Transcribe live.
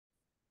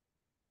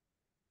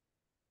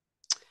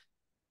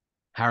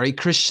Hare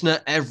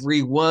Krishna,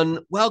 everyone.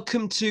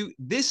 Welcome to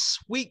this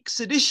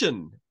week's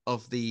edition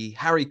of the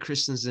Hare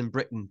Krishnas in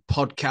Britain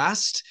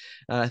podcast.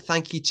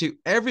 Thank you to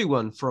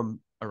everyone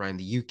from around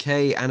the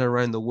UK and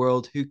around the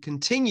world who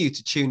continue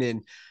to tune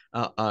in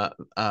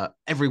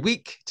every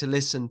week to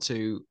listen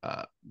to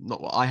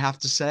not what I have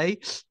to say,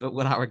 but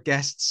what our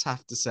guests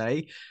have to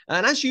say.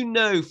 And as you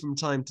know, from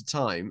time to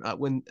time,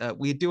 when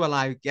we do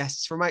allow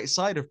guests from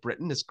outside of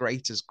Britain, as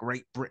Great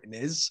Britain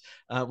is,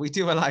 we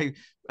do allow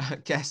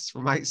guests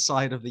from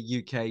outside of the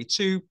UK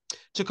to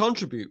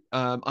contribute.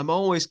 I'm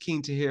always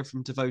keen to hear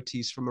from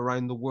devotees from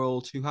around the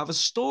world who have a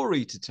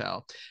story to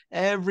tell.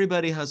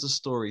 Everybody has a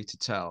story to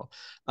tell,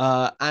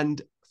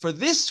 and for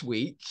this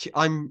week,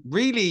 I'm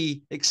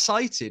really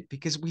excited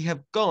because we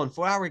have gone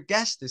for our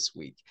guest this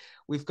week.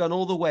 We've gone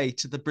all the way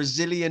to the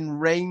Brazilian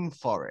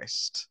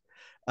rainforest.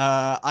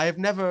 I have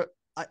never,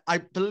 I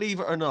believe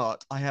it or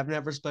not, I have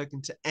never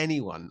spoken to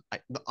anyone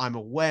I'm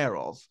aware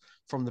of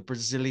from the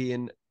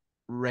Brazilian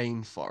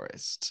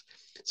rainforest.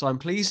 So I'm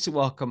pleased to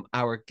welcome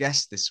our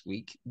guest this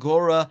week,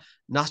 Gaura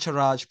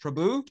Nataraj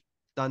Prabhu.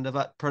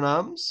 Dandavat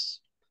pranams.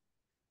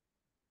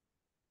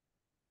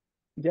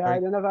 Jai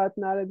Dhanavat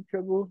Narad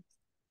Prabhu,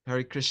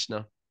 Hare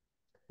Krishna.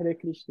 Hare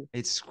Krishna.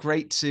 It's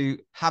great to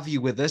have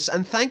you with us,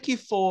 and thank you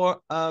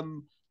for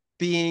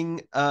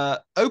being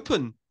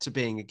open to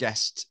being a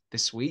guest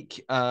this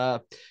week.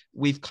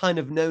 We've kind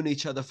of known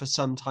each other for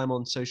some time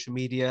on social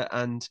media,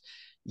 and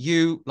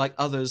you, like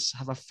others,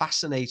 have a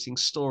fascinating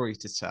story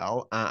to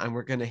tell, and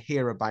we're going to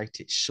hear about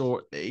it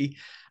shortly.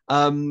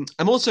 I'm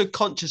also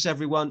conscious,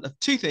 everyone, of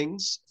two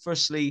things.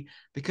 Firstly,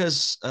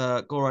 because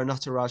Gaura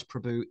Nataraj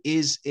Prabhu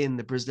is in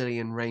the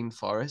Brazilian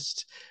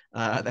rainforest,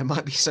 there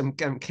might be some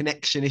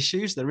connection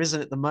issues. There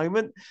isn't at the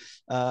moment,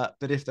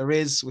 but if there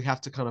is, we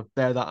have to kind of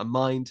bear that in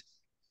mind.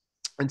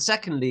 And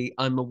secondly,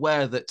 I'm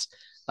aware that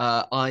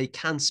I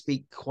can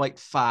speak quite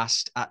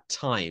fast at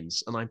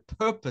times, and I'm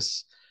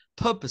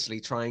purposely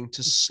trying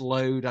to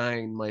slow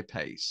down my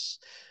pace.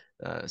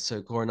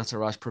 So Gaura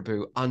Nataraj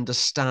Prabhu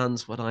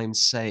understands what I'm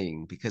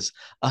saying, because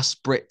us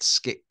Brits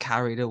get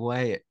carried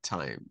away at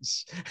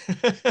times.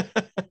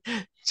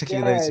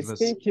 Particularly those of Yes, us.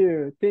 thank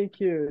you,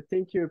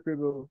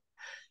 Prabhu.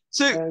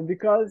 So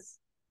Because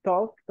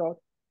talk.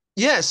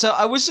 yeah, so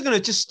I was going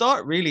to just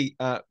start really,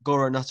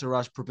 Gaura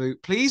Nataraj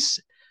Prabhu. Please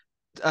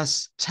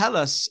tell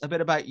us a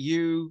bit about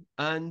you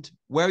and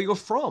where you're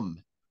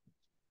from.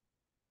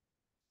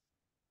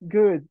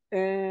 Good.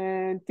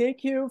 And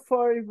thank you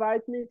for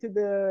inviting me to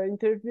the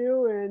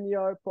interview and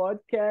your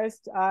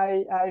podcast.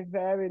 I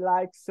very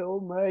like so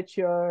much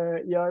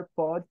your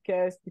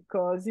podcast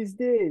because it's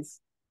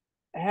this.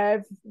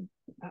 Have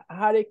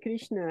Hare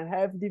Krishna,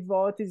 have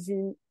devotees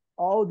in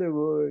all the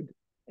world.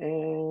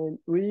 And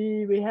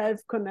we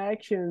have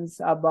connections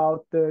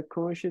about the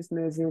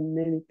consciousness and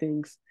many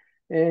things.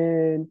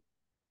 And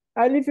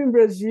I live in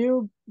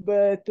Brazil,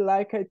 but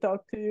like I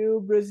talked to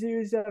you, Brazil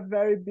is a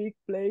very big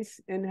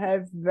place and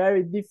have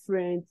very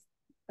different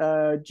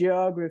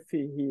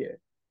geography here.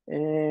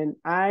 And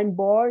I'm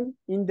born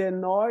in the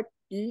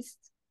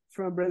northeast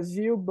from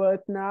Brazil,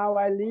 but now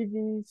I live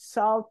in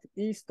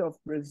southeast of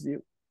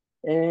Brazil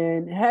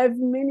and have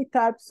many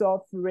types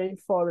of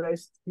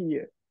rainforest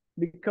here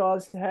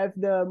because have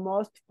the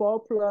most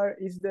popular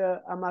is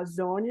the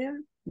Amazonia,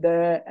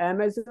 the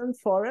Amazon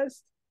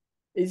forest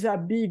is a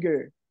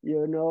bigger,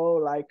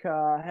 like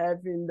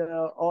having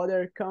the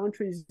other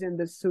countries in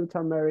the South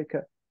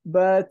America.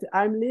 But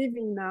I'm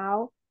living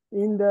now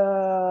in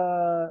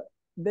the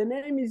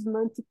name is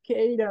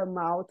Mantiqueira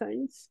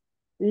Mountains.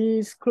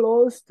 Is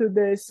close to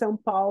the São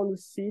Paulo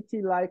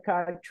city, like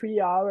 3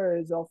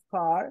 hours of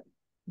car.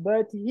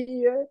 But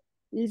here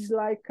is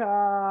like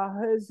a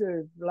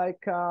reserve,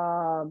 like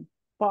a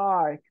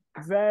park,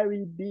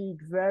 very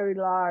big, very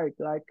large,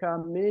 like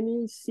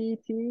many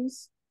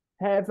cities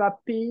have a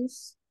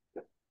piece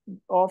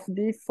of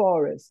the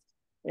forest.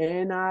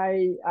 And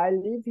I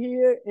live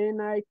here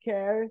and I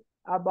care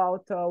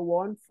about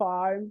one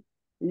farm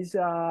is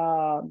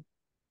a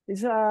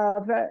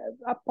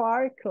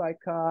park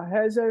like a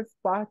reserve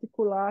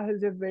particular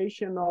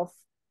reservation of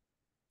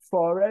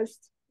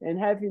forest and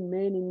having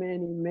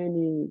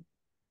many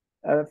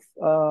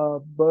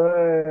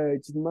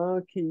birds,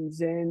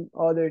 monkeys, and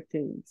other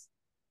things.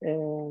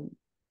 And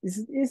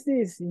is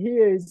this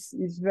here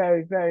is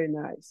very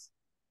nice.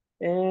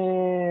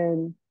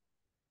 And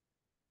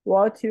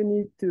what you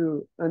need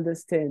to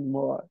understand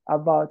more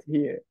about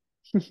here.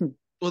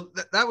 Well,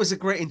 that was a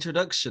great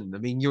introduction. I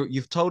mean,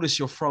 you've told us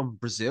you're from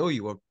Brazil.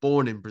 You were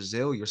born in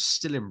Brazil. You're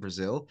still in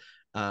Brazil.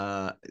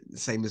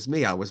 Same as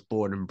me. I was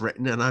born in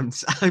Britain, and I'm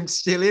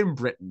still in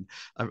Britain.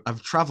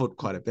 I've travelled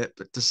quite a bit,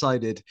 but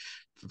decided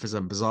for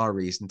some bizarre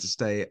reason to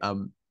stay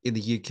in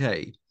the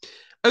UK.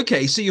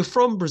 Okay, so you're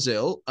from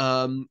Brazil.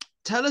 Let's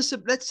tell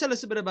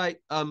us a bit about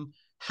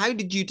how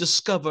did you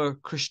discover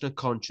Krishna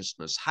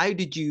consciousness? How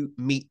did you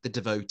meet the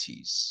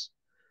devotees?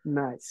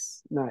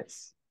 Nice.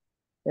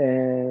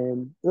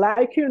 And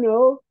like you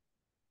know,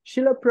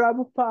 Srila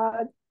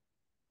Prabhupada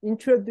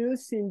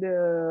introducing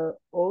the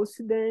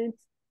Occident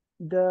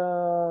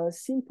the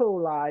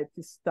simple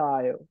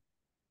lifestyle.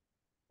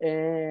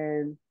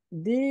 And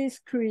this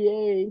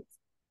creates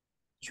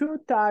two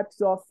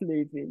types of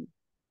living,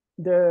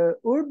 the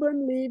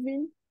urban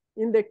living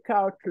and the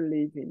culture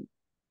living.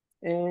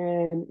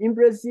 And in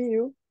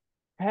Brazil,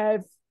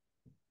 have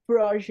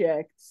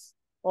projects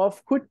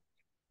of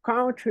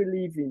country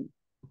living,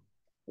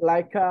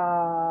 like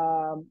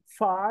farms,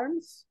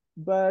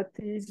 but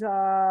it's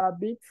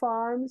big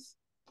farms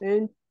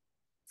and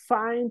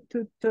find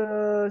to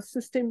the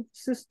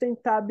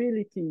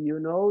sustainability,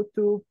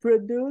 to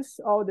produce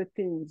all the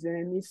things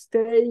and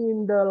stay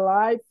in the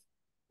life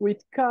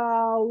with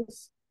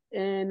cows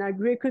and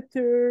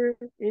agriculture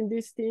and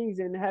these things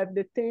and have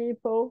the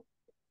temple.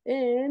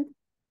 And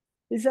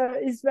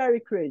it's very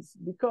crazy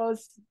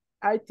because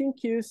I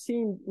think you've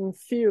seen in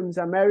films,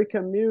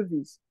 American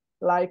movies,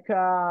 like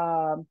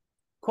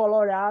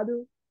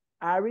Colorado,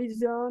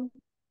 Arizona,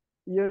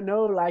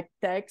 like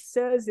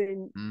Texas,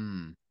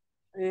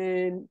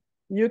 and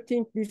you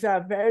think this is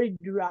a very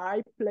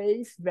dry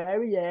place,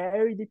 very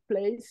arid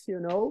place,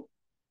 In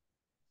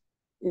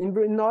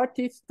the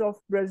northeast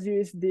of Brazil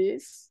is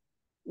this,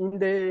 in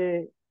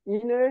the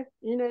inner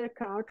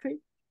country.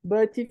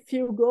 But if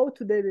you go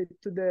to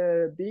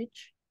the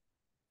beach,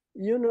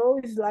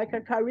 it's like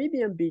a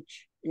Caribbean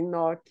beach in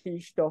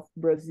northeast of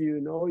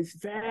Brazil, It's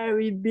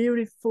very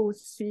beautiful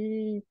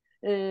sea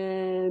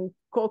and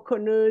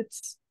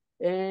coconuts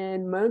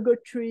and mango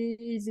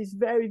trees. It's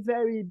very,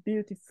 very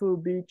beautiful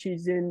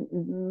beaches in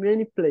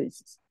many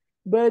places.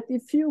 But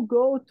if you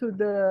go to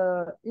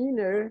the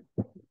inner,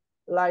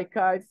 like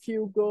if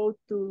you go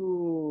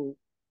to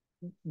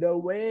the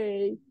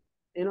way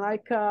in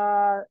like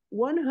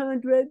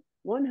 100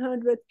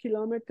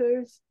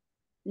 kilometers,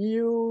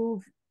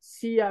 you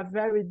see a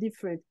very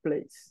different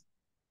place,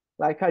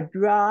 like a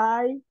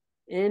dry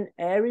and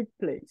arid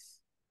place.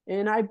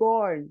 And I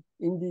born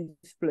in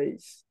this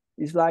place.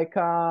 It's like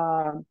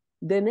the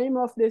name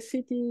of the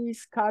city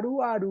is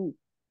Caruaru.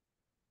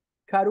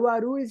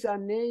 Caruaru is a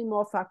name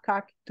of a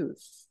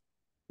cactus,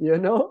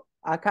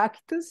 a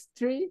cactus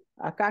tree,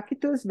 a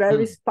cactus,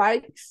 very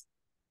spikes,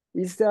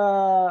 is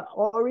the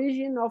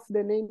origin of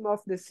the name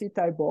of the city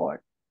I born.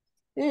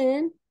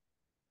 And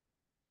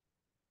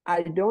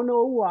I don't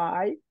know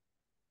why,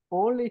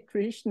 only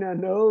Krishna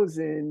knows,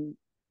 and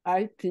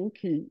I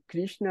think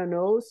Krishna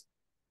knows,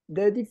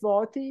 the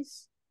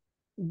devotees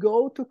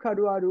go to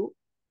Caruaru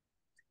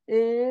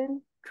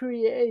and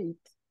create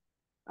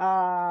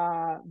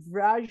a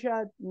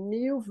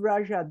new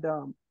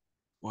Vrajadam.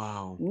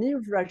 Wow. New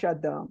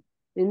Vrajadam.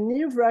 And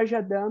New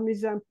Vrajadam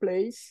is a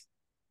place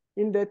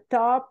in the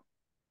top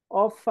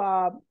of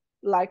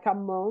like a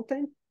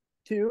mountain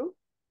too,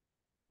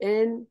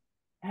 and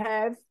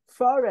have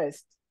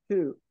forest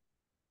too.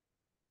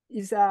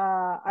 Is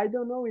I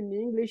don't know in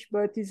English,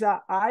 but it's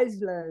a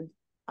island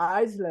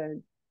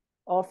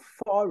of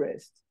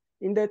forest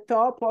in the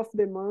top of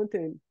the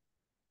mountain,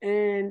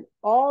 and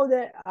all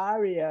the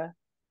area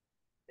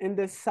in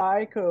the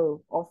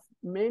cycle of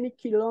many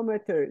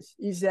kilometers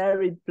is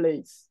arid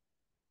place.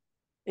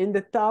 In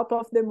the top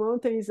of the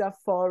mountain is a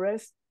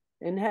forest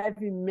and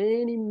having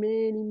many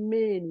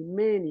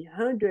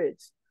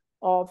hundreds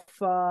of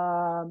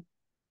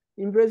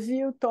in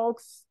Brazil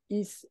talks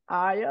is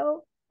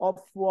isle of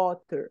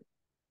water.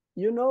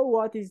 You know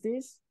what is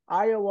this?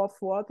 Isle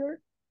of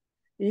water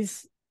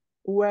is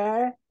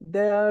where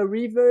the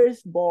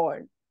rivers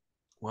born.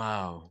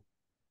 Wow.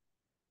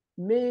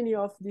 Many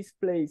of these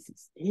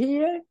places.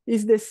 Here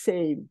is the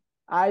same.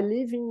 I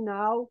living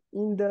now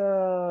in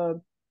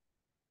the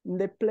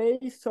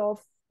place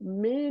of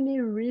many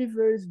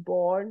rivers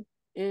born,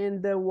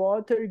 and the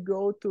water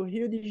go to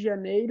Rio de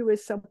Janeiro and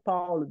São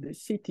Paulo, the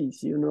cities,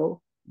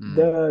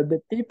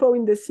 The people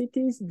in the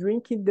cities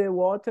drinking the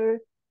water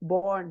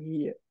born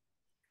here.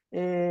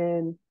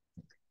 And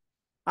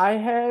I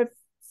have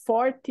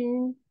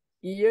 14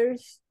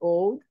 years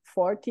old.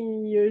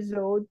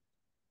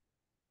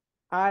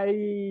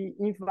 I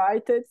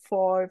invited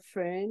for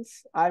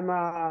friends. I'm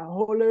a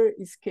roller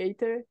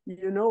skater.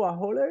 You know a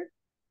roller?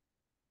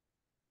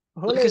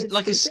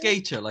 Like a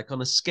skater, like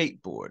on a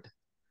skateboard.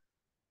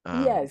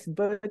 Yes,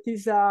 but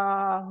it's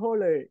a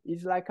roller.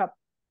 It's like a,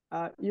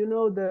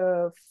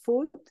 the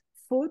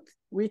foot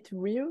with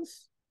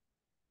wheels.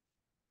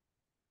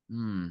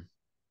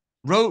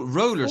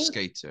 Roller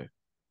skater.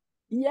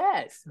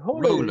 Yes,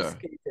 roller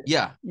skater.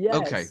 Yeah. Yes,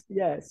 okay.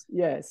 Yes.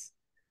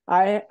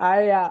 I'm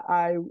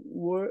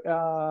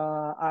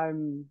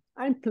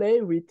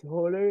play with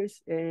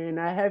rollers, and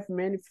I have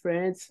many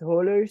friends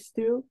rollers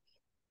too,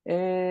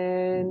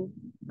 and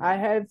I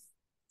have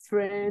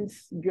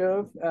friends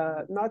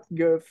not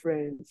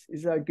girlfriends,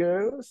 is a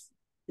girls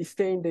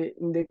stay in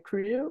the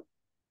crew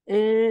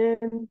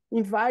and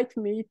invite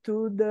me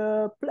to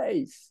the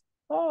place.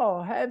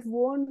 Oh, have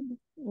one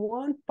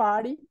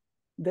party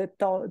that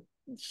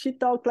she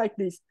talked like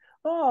this.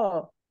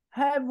 Oh,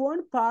 have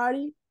one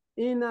party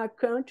in a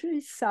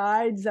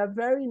countryside. It's a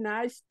very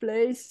nice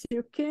place.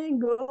 You can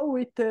go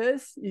with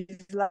us.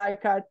 It's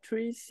like our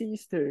three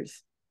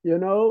sisters.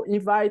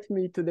 invite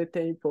me to the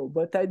temple,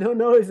 but I don't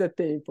know it's a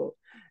temple.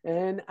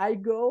 And I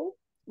go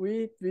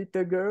with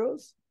the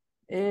girls,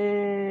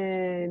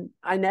 and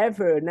I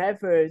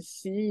never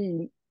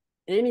see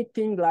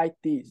anything like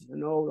this,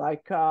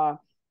 like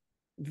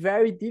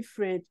very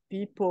different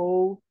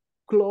people,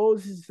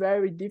 clothes is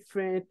very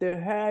different, the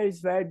hair is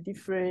very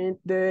different,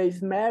 the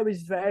smell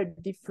is very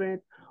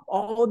different,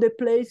 all the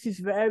place is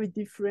very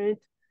different.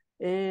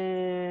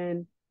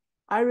 And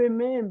I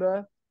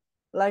remember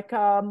like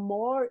a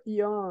more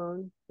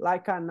young,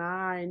 like a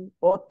 9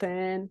 or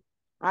 10,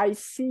 I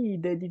see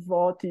the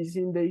devotees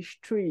in the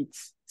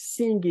streets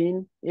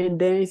singing and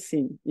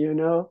dancing.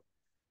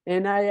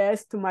 And I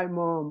asked my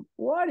mom,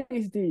 what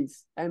is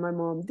this? And my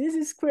mom, this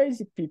is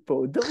crazy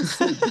people. Don't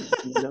see this.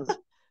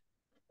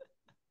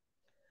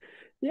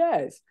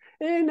 Yes.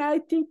 And I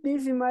think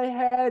this in my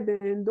head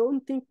and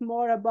don't think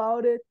more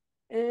about it.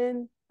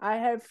 And I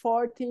have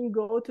 14,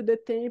 go to the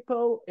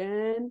temple,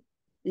 and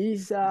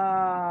is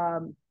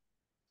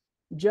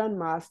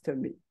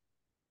Janmashtami.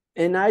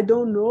 And I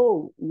don't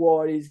know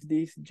what is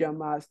this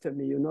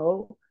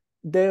Janmashtami.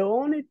 The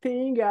only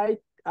thing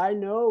I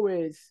know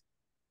is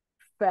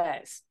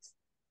fast.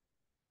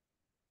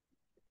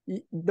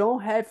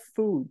 Don't have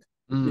food,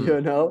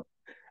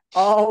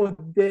 all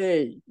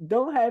day.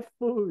 Don't have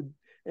food.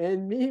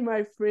 And me and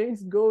my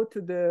friends go to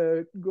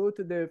the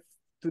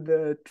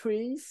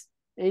trees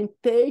and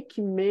take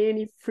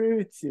many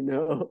fruits,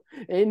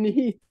 and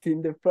eat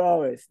in the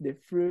forest the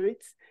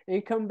fruits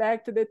and come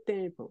back to the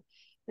temple.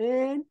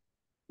 And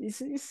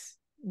it's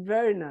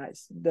very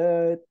nice.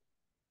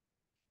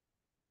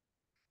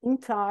 In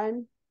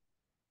time,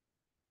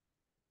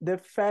 the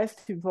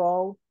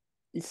festival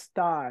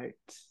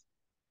starts,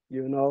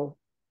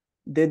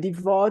 the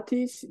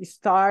devotees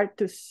start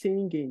to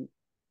singing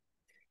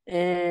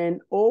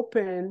and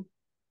open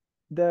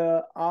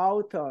the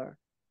altar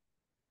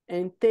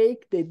and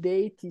take the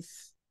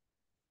deities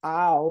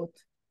out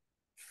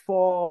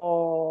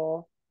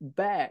for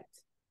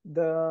bath,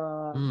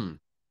 the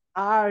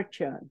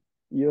archan,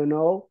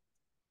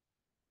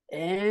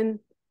 and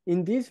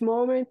in this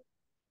moment,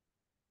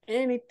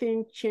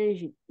 anything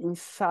changed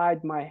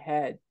inside my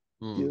head,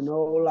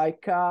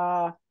 like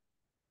a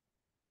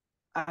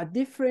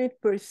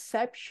different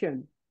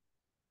perception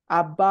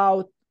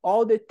about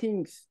all the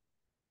things,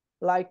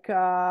 like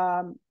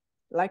a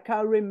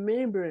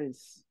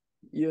remembrance,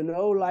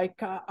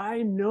 like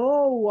I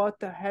know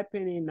what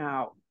happening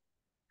now.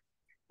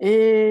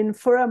 And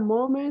for a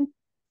moment,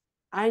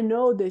 I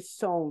know the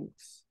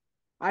songs,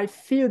 I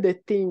feel the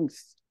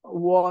things,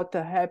 what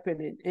are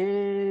happening.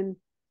 And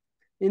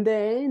in the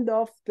end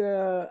of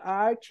the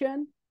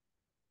archan,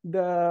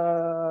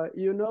 the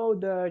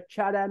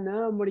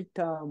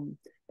charanamritam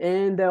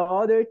and the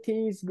other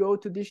things go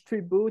to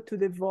distribute to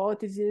the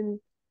devotees, and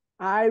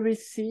I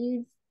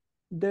receive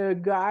the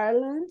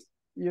garland,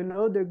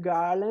 the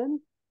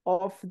garland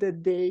of the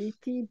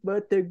deity,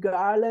 but the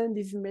garland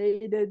is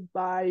made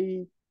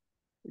by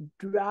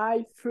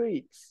dry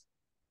fruits.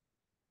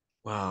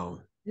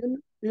 Wow.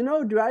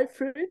 Dry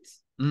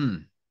fruits?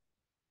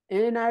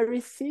 And I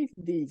received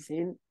this,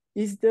 and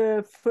it's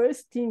the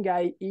first thing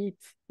I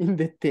eat in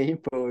the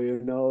temple,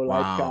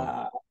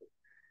 Wow.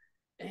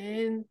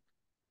 And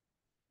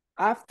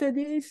after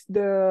this,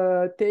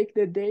 take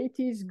the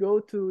deities, go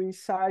to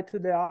inside to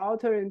the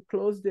altar and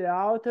close the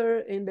altar,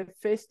 and the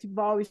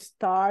festival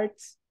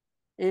starts.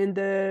 And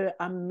there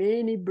are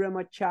many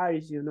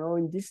brahmacharis,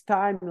 in this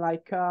time,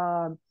 like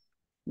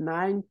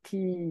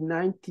 90,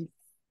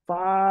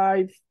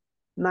 95,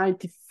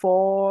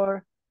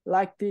 94,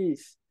 like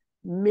this.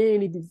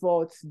 Many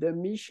devotees. The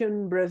mission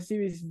in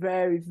Brazil is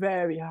very,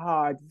 very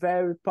hard,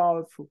 very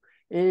powerful.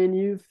 And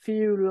you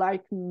feel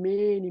like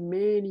many,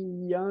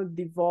 many young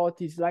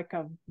devotees, like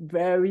a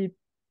very,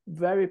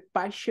 very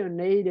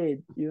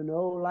passionate,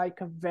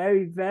 like a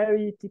very,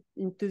 very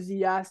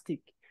enthusiastic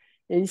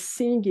and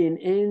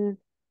singing. And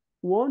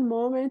one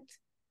moment,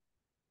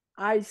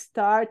 I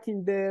start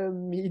in the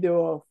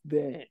middle of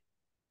them,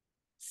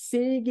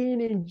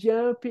 singing and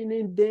jumping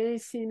and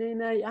dancing,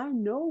 and I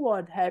know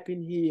what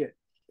happened here.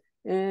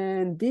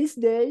 And this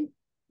day,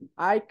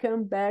 I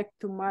come back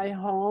to my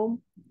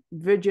home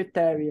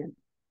vegetarian,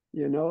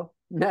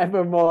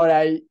 never more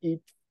I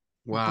eat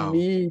Wow.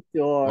 meat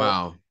or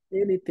Wow.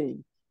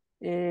 anything.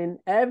 And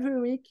every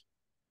week,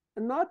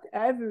 not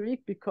every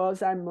week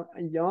because I'm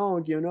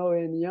young,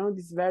 and young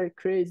is very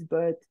crazy,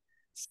 but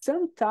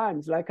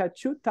sometimes, like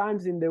 2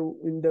 times in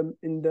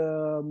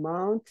the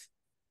month,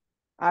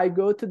 I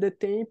go to the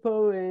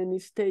temple and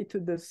stay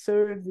to the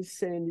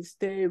service and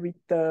stay with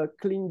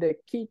clean the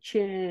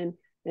kitchen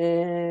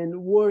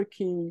and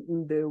working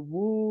in the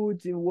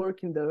woods and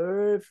working the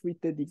earth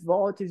with the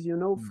devotees,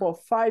 for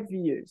 5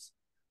 years.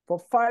 For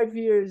 5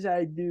 years,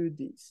 I do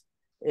this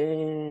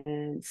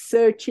and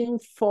searching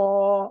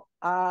for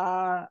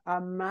a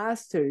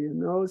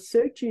master,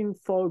 searching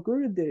for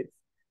Gurudev,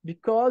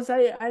 because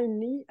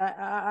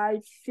I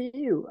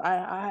feel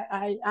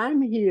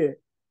I'm here.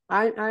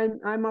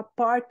 I'm a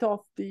part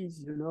of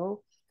this,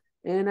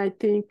 and I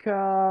think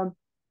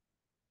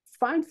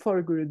find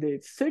for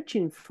Gurudev,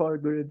 searching for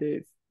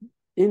Gurudev.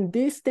 In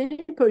this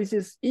temple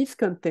is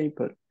ISKCON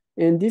temple.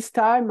 And this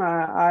time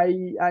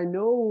I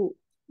know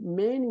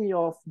many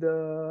of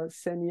the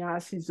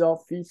sannyasis of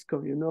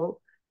ISKCON, you know,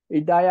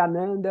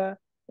 Idayananda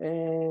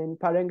and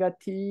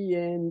Parangati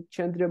and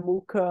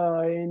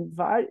Chandramukha and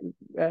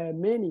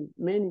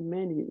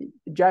many,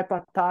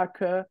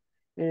 Jayapataka.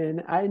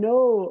 And I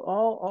know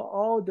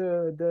all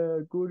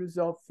the gurus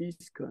of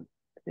ISKCON.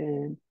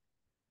 And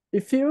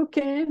if you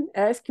can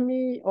ask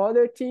me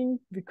other thing,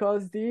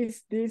 because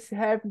this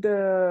have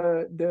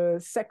the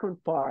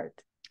second part.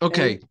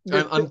 Okay,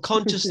 And I'm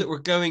conscious that we're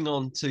going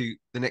on to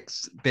the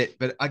next bit,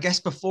 but I guess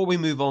before we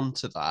move on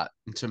to that,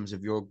 in terms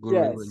of your guru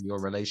yes, and your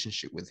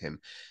relationship with him,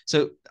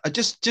 so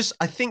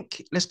I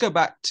think let's go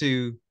back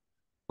to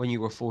when you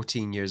were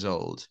 14 years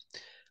old.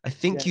 I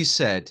think you yes,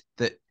 said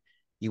that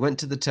you went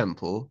to the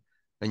temple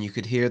and you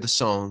could hear the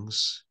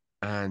songs,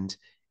 and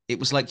it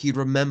was like you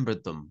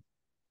remembered them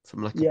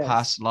from like a yes.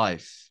 past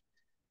life.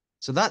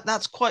 So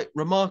that's quite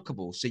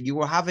remarkable. So you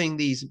were having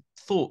these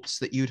thoughts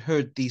that you'd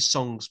heard these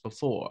songs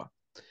before,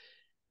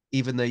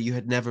 even though you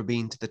had never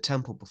been to the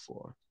temple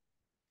before.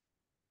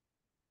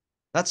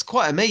 That's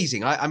quite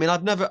amazing.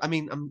 I've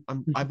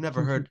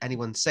never heard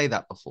anyone say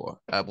that before.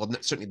 Well,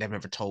 certainly they've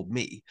never told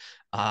me.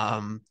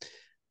 Um,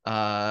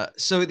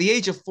 so at the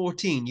age of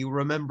 14, you were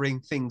remembering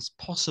things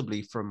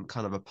possibly from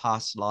kind of a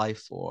past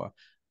life or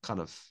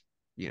kind of,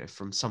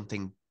 from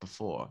something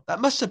before. That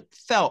must have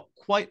felt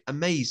quite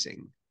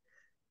amazing.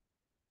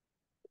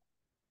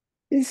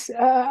 It's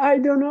I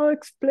don't know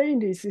explain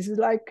this. It's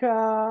like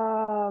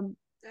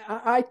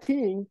I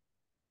think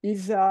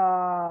is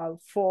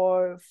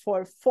for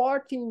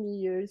 14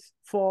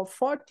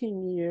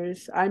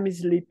 years I'm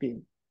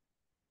sleeping.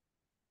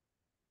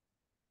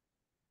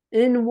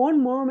 In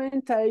one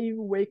moment I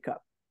wake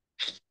up.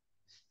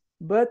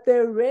 But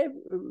the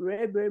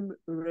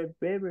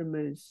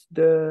remembrance,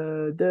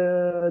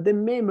 the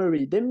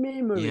memory,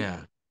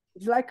 Yeah.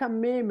 it's like a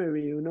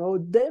memory, you know.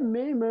 The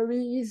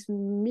memory is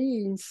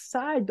me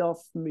inside of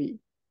me,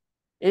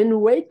 and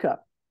wake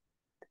up.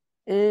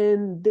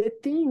 And the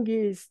thing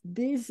is,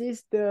 this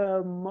is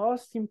the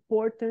most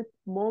important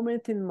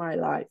moment in my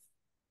life,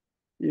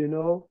 you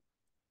know,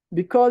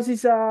 because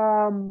it's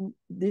a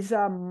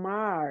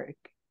mark,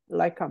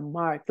 like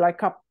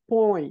a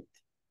point,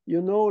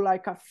 you know,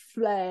 like a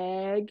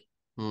flag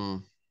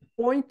Mm.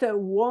 point at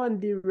one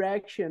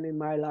direction in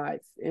my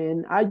life.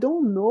 And I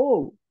don't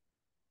know,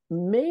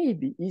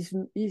 maybe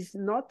it's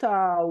not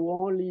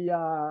only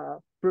a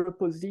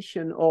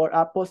proposition or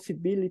a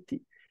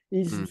possibility,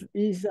 Mm.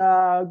 is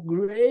a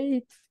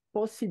great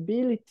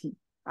possibility.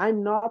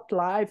 I'm not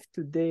live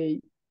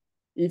today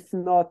if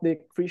not the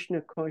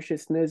Krishna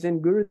consciousness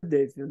and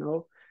Gurudev, you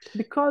know,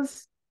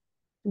 because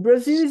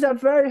Brazil is a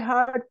very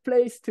hard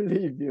place to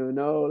live, you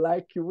know,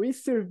 like we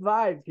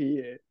survive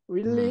here.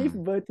 We live,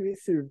 Mm. but we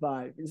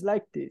survive. It's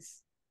like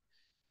this.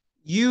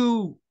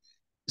 You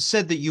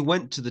said that you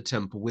went to the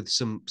temple with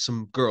some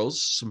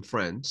girls, some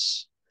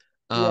friends.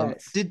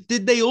 Yes.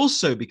 Did they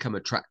also become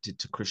attracted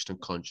to Krishna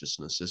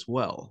consciousness as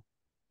well?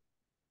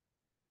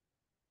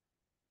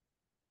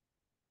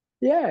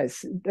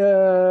 Yes.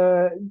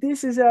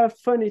 This is a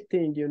funny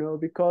thing, you know,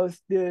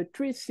 because the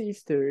three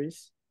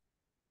sisters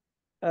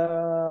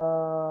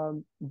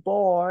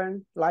born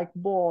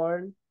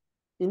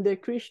in the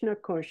Krishna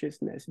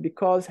consciousness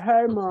because Okay.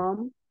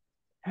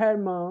 her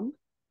mom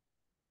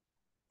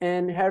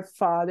and her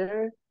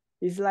father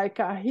is like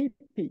a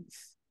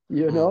hippies,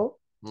 you Mm. know,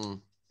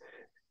 Mm.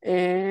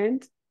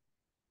 and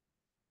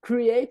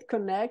create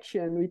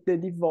connection with the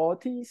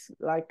devotees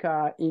like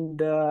in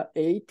the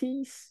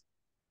 80s.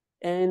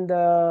 And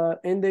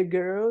the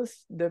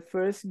girls, the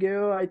first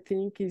girl I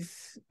think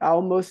is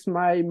almost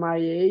my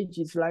age,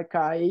 is like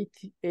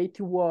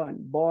 81,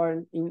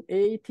 born in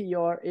 80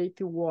 or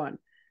 81.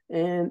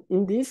 And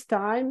in this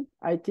time,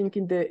 I think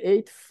in the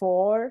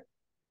 84,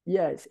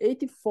 yes,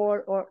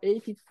 84 or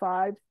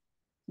 85,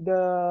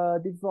 the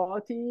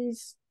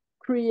devotees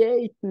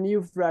create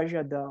new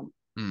Vrajadam.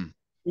 Mm.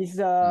 Is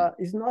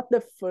not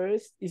the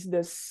first, is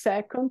the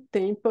second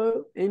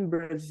temple in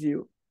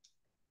Brazil.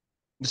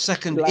 The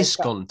second Like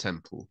ISKCON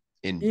temple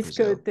in ISKCON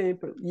Brazil.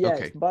 temple, yes,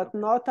 Okay. but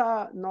not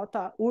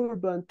a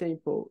urban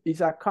temple.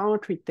 It's a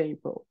country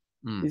temple.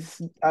 Mm.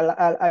 Is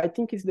I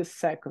think it's the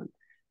second,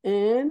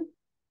 and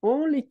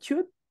only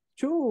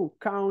two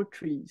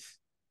countries,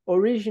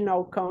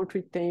 original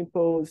country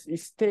temples,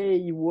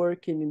 stay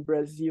working in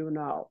Brazil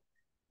now.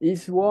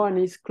 Is one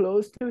is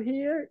close to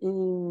here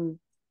in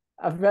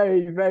a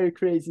very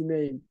crazy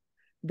name.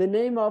 The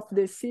name of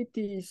the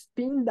city is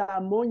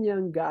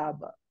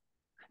Pindamonhangaba.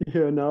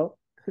 You know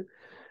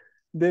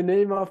the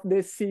name of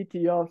the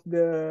city of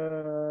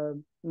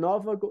the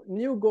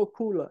New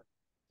Gokula.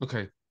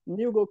 Okay.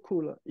 New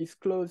Gokula is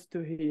close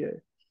to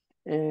here.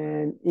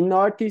 And in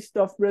northeast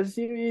of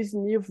Brazil is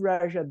New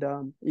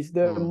Vrajadam. Is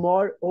the Mm.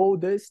 more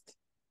oldest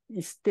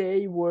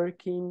stay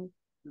working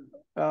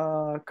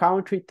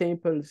country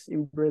temples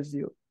in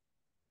Brazil.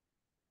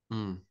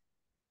 Mm.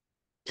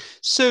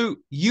 So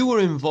you were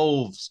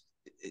involved.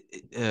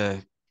 Uh,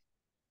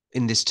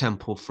 in this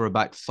temple for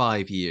about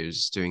 5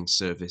 years doing Yes,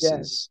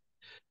 services,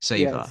 seva.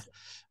 yes,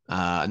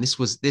 And this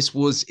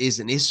is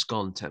an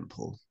ISKCON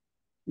temple.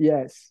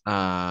 yes.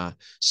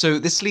 So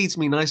this leads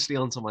me nicely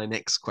onto my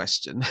next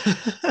question,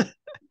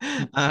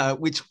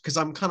 which because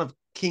I'm kind of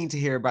keen to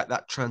hear about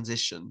that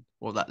transition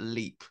or that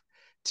leap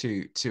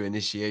to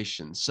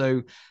initiation.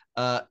 So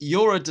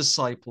you're a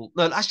disciple.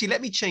 No, actually,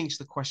 let me change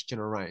the question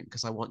around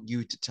because I want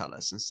you to tell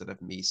us instead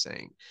of me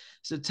saying.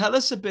 So tell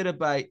us a bit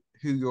about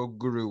who your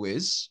guru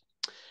is.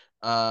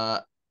 Uh,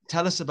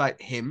 Tell us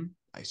about him.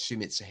 I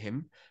assume it's a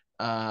him.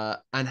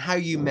 And how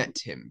you met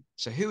him.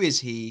 So who is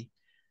he,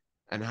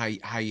 and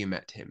how you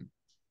met him?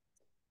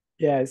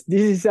 Yes,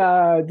 this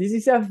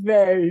is a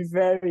very,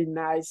 very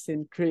nice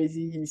and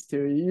crazy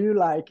history. You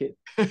like it.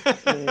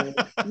 And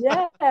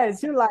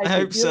yes, you I like it.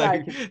 hope You so.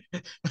 like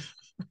it.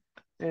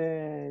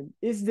 And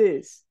is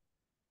this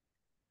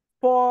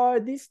for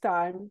this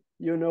time,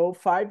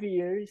 5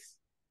 years,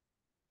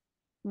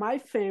 my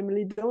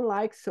family don't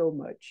like so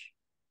much.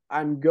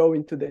 I'm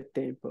going to the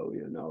temple.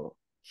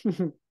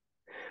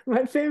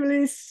 My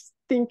family is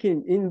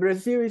thinking in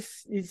Brazil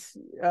is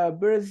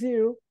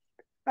Brazil.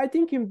 I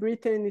think in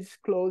Britain is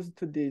close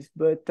to this,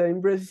 but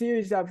in Brazil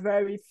is a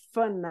very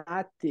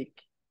fanatic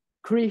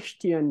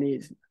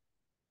Christianism,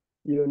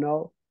 you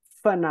know,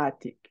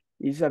 fanatic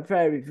is a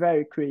very,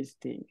 very crazy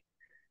thing.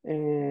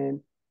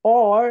 And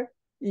or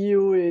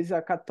you is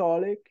a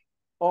Catholic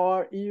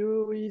or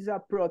you is a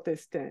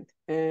Protestant.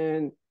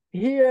 And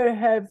here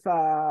have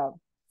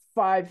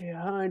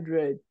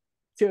 500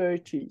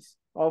 churches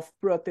of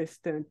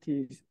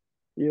Protestantism,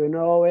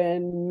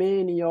 and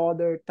many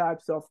other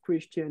types of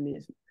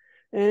Christianism.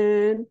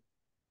 And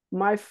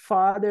my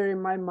father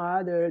and my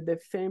mother, the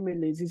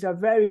families, is a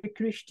very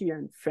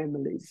Christian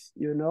families,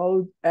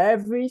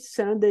 Every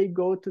Sunday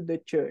go to the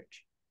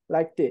church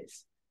like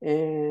this.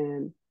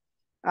 And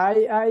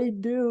I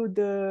do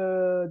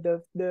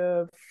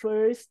the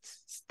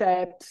first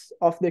steps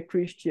of the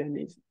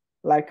Christianism,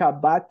 like a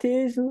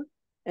baptism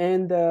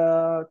and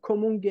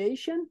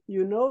communication,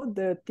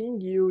 the thing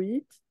you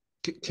eat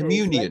is like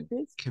Communion.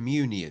 this.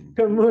 Communion.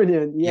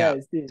 Communion, Yeah,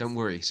 yes, don't this.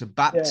 worry. So Yes.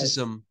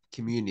 baptism,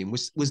 communion.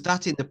 Was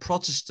that in the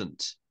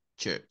Protestant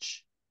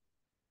church?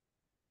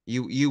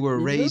 You were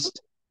You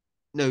raised.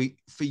 No,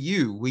 for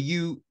you, were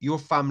your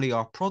family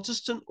are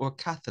Protestant or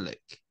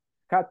Catholic?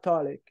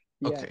 Catholic,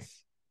 Okay.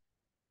 yes.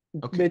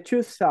 Okay. The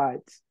two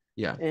sides.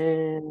 Yeah.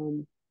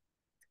 And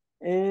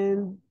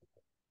and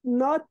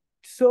not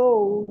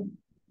so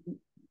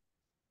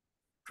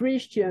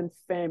Christian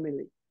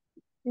family.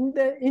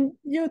 In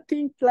you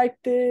think like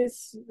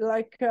this,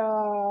 like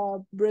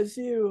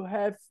Brazil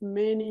have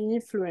many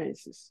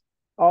influences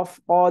of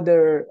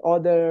other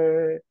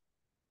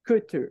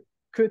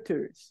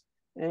cultures.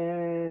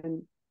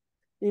 And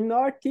in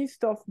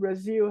northeast of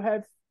Brazil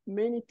have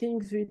many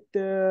things with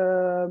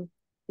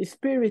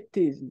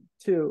spiritism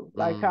too,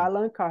 like Mm.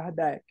 Allan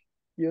Kardec,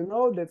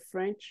 the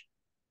French,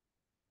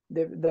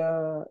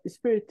 the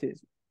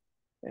spiritism,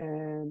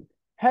 and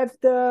have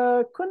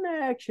the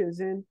connections.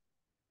 And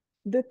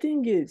the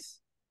thing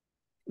is,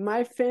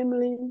 my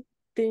family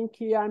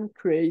think I'm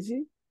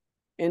crazy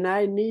and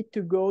I need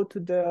to go to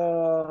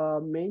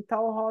the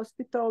mental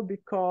hospital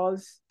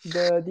because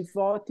the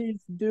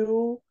devotees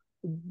do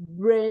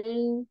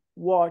brain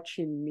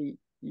watching me.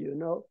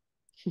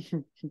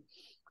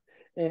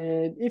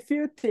 And if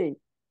you think,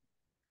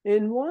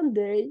 and one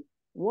day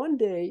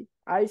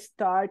I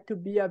start to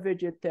be a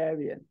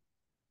vegetarian,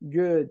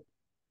 good,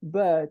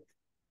 but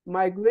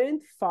my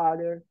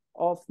grandfather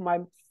of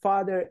my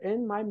father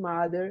and my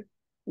mother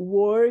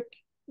work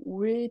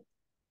with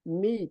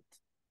meat,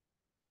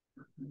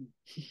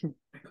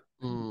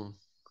 Mm.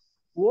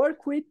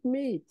 work with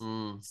meat,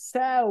 Mm.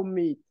 sell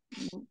meat.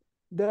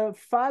 The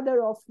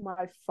father of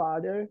my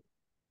father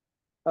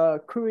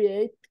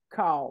create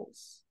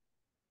cows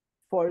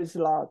for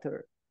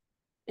slaughter,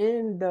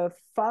 and the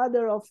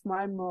father of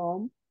my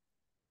mom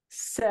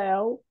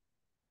sell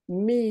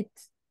meat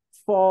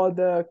for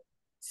the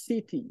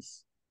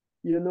cities,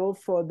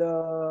 for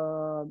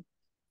the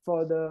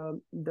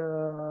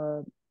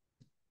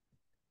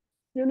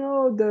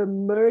the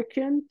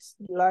merchants,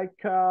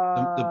 like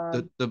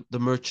The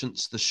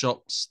merchants, the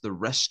shops, the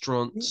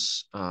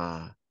restaurants,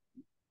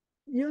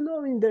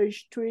 in the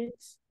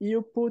streets,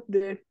 you put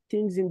the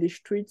things in the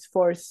streets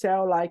for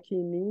sale, like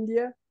in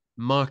India.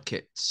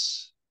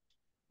 markets.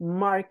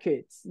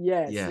 Markets,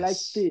 yes, like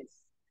Yes.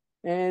 this.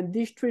 And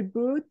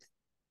distribute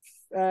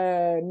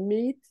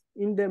meat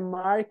in the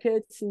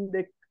markets in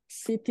the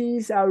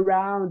cities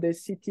around the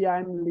city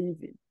I'm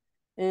living.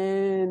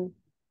 And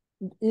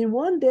in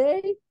one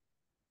day,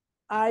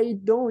 I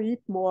don't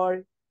eat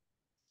more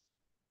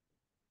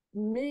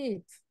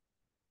meat.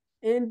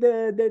 And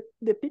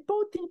the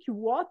people think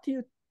what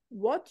you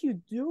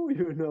do,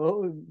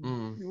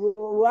 Mm.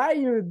 why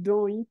you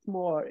don't eat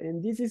more.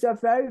 And this is a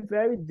very,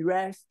 very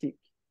drastic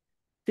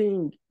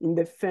thing in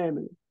the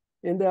family.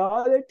 And the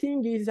other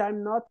thing is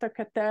I'm not a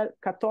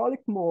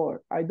Catholic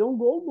more. I don't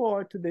go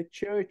more to the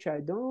church.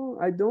 I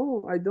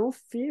don't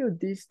feel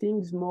these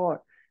things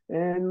more.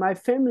 And my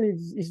family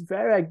is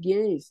very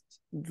against,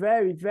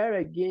 very,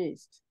 very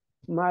against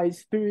my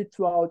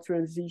spiritual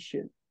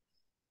transition.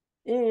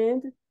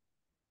 And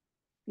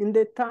in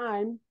the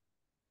time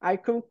I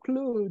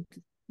conclude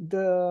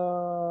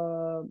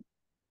the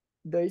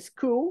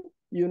school,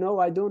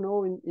 I don't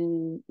know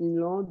in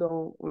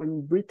London or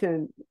in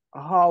Britain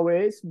how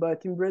it is,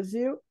 but in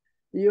Brazil,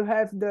 you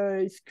have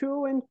the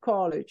school and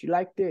college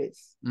like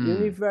this,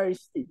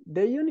 university,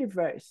 the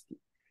university.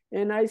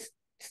 And I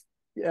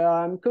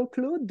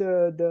conclude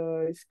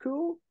the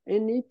school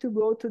and need to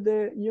go to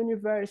the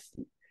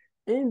university.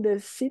 In the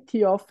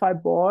city of I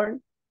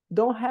born,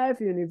 don't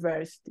have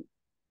university.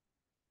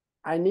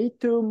 I need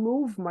to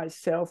move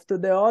myself to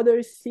the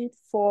other seat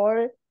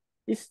for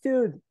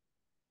study.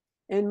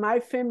 And my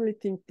family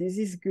think this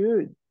is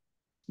good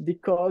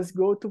because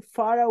go too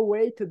far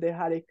away to the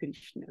Hare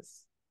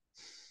Krishnas,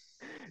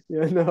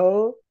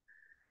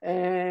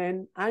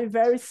 And I'm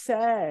very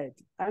sad.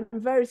 I'm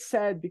very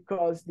sad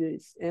because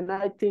this. And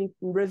I think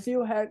in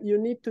Brazil, you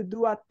need to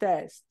do a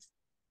test.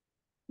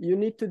 You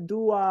need to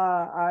do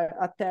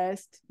a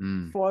test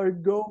for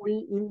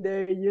going in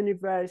the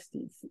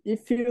universities.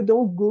 If you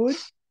don't good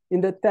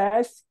in the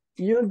test,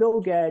 you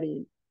don't get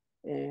in.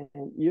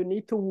 And you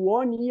need to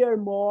 1 year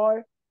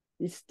more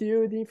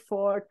study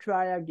for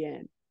try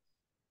again.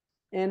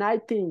 And I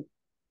think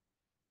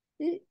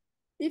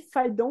if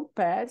I don't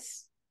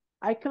pass,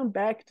 I come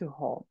back to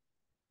home.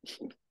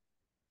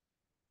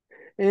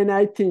 And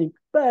I think,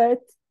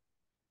 but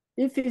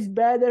if it's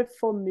better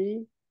for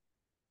me,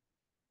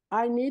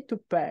 I need to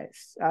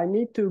pass. I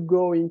need to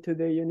go into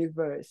the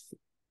university.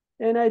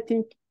 And I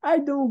think I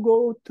don't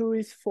go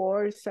to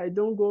force. I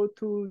don't go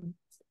to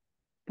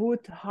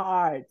put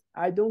hard.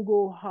 I don't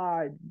go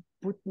hard,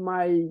 put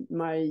my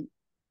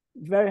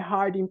very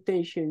hard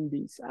intention in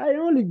this. I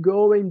only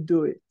go and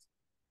do it.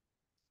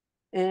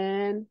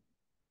 And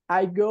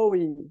I go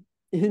in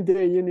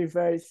the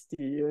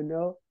university,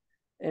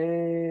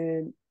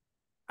 and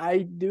I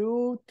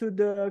do to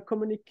the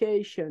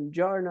communication,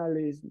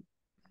 journalism.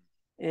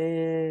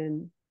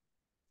 And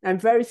I'm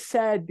very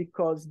sad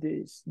because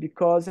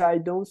I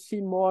don't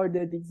see more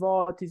the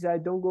devotees. I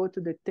don't go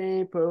to the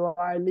temple.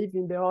 I live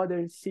in the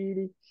other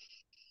city.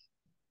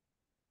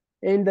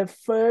 In the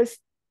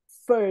first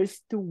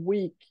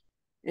week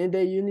in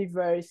the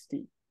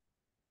university,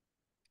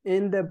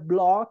 in the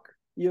block,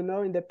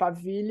 in the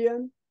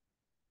pavilion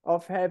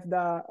of have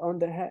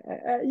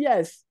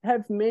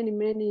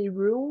many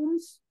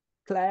rooms,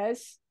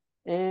 class,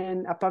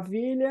 and a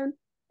pavilion.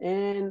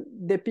 And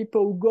the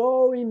people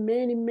go in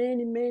many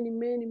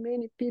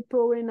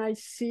people, and I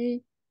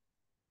see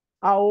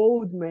an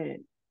old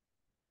man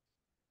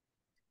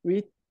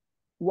with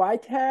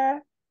white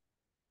hair,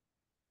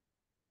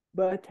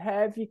 but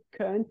heavy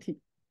kanti.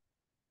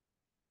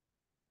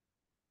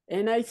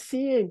 And I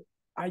see him,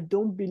 I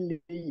don't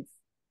believe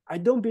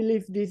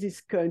this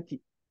is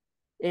kanti.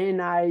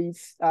 And I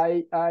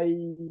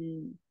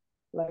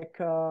like,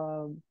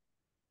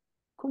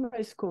 como é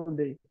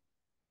esconder?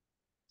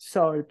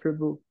 Sorry,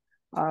 Prabhu.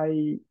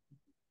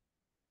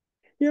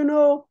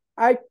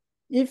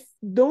 If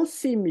don't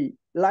see me,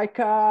 like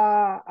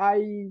a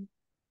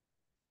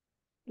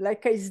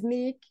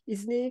sneak,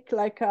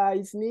 like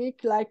a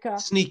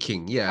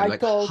sneaking, yeah,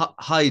 like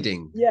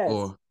hiding. Yes,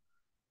 or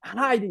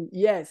hiding.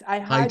 Yes, I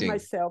hide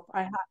myself.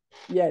 I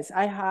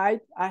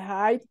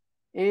hide,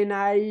 and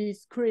I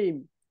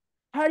scream,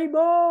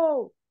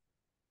 Haribo!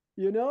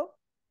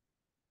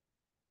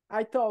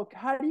 I talk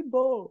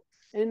Haribo.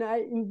 And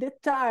in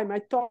that time I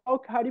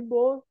talk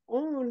Haribo,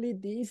 only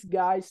this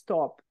guy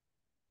stop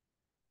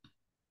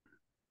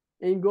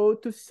and go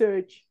to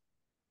search.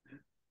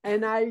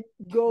 And I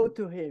go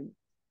to him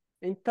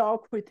and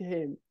talk with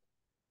him.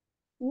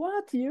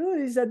 What, you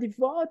is a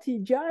devotee?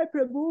 Jai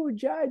Prabhu,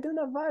 Jai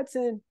Dhanavad.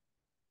 And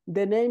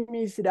the name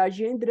is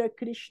Rajendra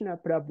Krishna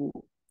Prabhu.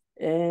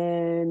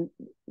 And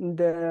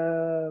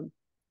the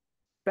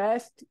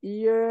past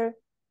year,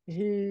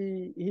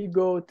 he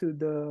go to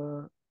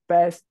the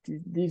past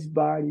this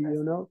body,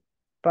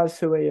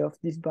 pass away of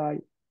this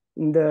body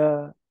in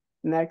the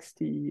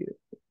next year.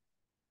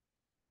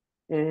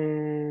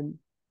 And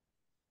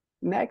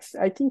next,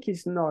 I think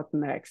it's not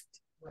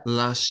next.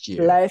 Last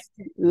year.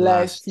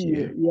 Last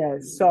year.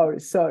 Yes. Sorry.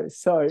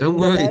 Don't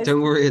worry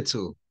at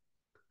all.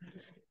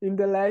 In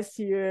the last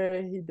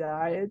year, he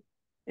died.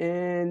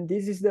 And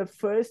this is the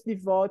first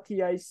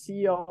devotee I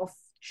see of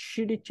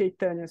Shri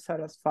Chaitanya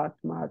Saraswati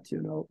Mat,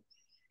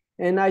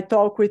 And I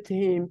talk with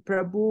him,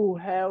 Prabhu,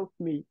 help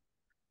me.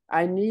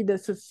 I need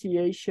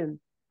association.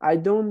 I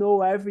don't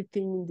know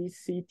everything in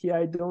this city.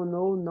 I don't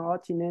know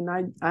nothing,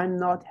 and I'm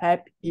not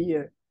happy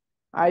here.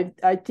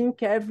 I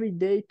think every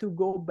day to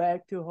go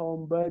back to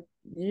home, but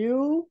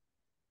you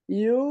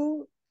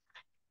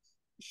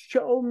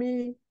show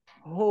me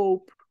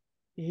hope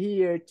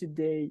here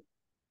today.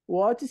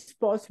 What is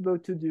possible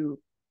to do?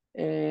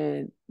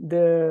 And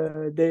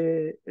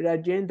the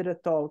Rajendra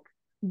talk,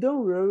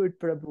 don't worry,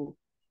 Prabhu.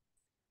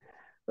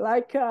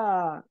 Like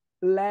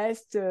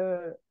last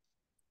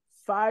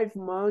 5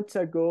 months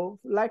ago,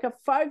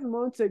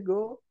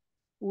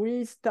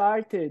 we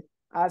started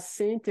a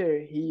center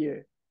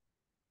here.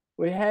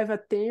 We have a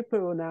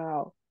temple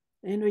now.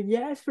 And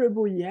yes,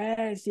 Prabhu,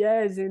 yes,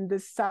 yes. And the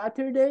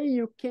Saturday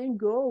you can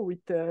go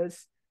with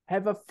us,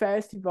 have a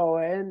festival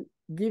and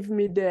give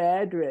me the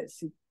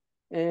address.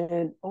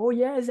 And oh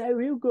yes, I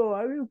will go,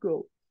 I will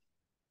go.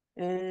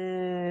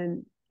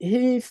 And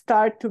he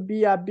started to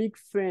be a big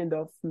friend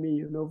of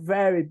me,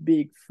 very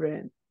big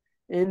friend.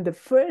 And the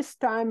first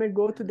time I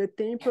go to the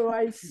temple,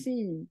 I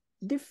see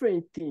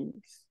different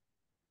things.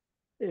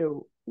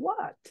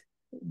 What?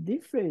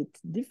 Different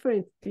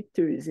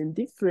pictures and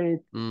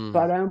different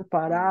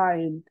parampara,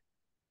 and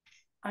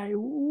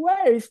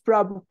where is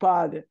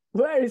Prabhupada?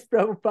 Where is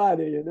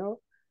Prabhupada,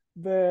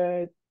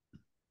 But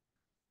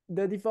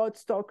the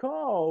devotees talk,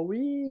 oh,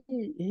 we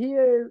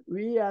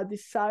are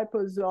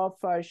disciples of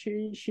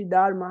Shri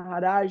Sridhar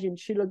Maharaj and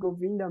Srila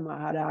Govinda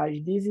Maharaj.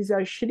 This is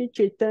a Shri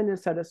Chaitanya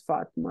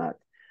Saraswati Mat.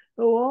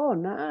 Oh,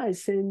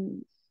 nice.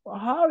 And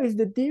how is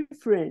the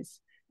difference?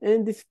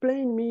 And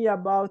explain me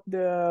about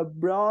the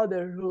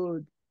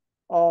brotherhood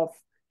of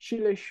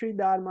Srila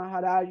Sridhar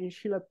Maharaj and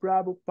Srila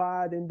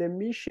Prabhupada and the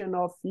mission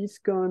of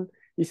ISKCON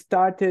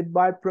started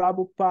by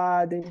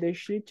Prabhupada, and the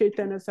Sri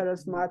Chaitanya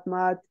Saraswati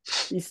Mat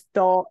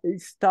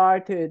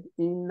started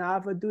in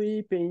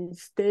Navadvip and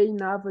stay in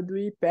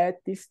Navadvip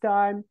at this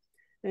time,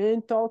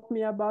 and taught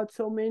me about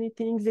so many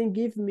things and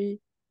give me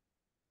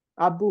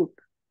a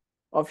book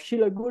of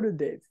Srila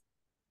Gurudev.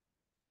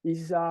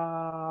 Is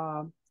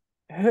Heart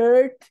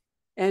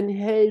and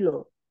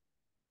Halo.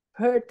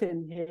 Heart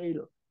and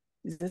Halo.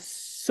 It's a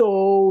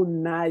so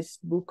nice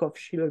book of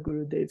Srila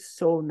Gurudev,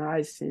 so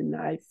nice, and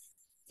I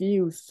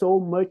feel so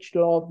much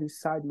love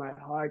inside my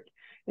heart,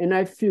 and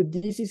I feel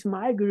this is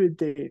my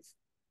Gurudev.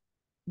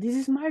 This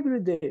is my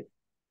Gurudev.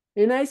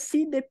 And I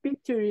see the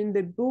picture in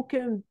the book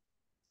and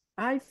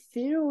I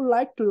feel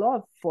like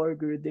love for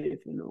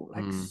Gurudev,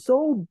 like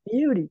so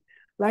beauty,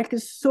 like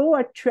so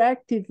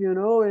attractive,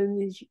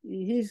 and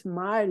he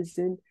smiles,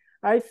 and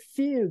I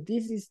feel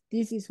this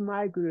is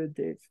my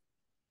Gurudev.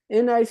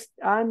 And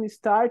I'm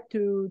start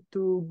to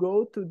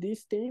go to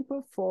this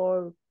temple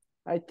for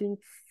I think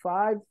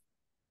 4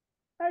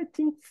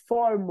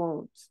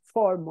 months.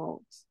 4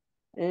 months.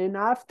 And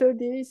after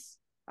this,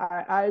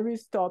 I will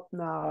stop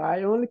now.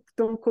 I only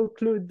don't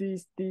conclude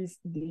this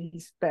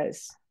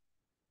pass.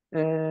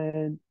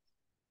 And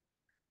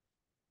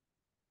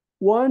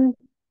one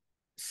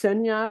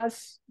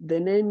sannyas, the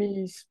name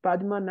is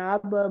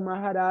Padmanabha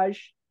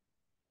Maharaj,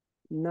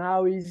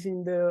 now is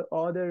in the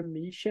other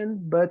mission,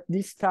 but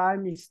this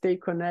time he stay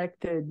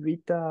connected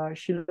with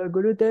Srila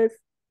Gurudev,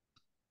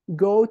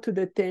 go to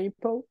the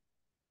temple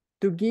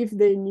to give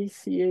the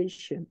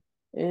initiation.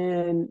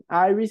 And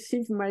I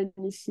received my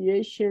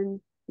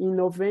initiation in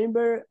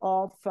November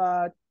of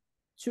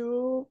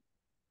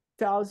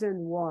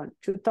 2001.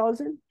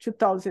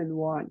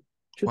 2001.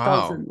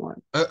 Wow.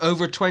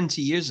 Over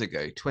 20 years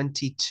ago,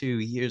 22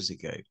 years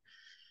ago.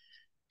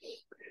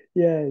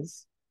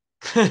 Yes.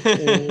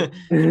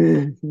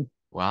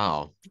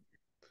 Wow.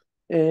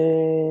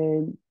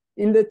 And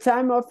in the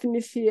time of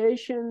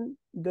initiation,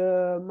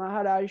 the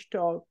Maharaj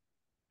taught,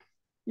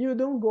 you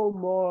don't go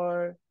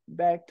more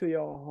back to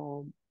your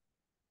home.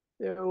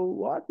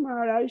 What,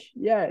 Maharaj?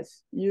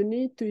 Yes, you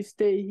need to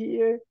stay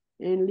here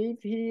and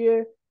live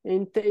here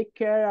and take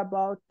care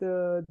about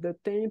the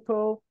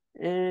temple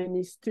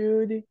and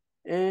study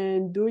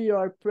and do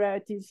your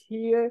practice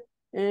here.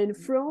 And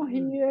from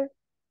here,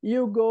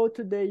 you go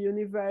to the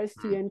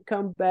university and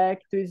come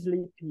back to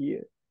sleep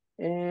here.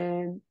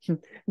 And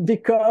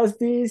because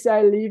this,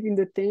 I live in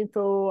the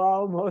temple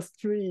almost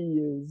 3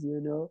 years,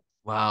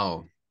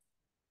 Wow.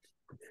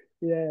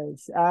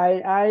 Yes,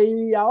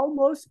 I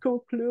almost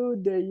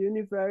conclude the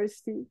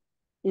university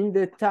in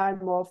the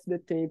time of the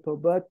temple,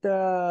 but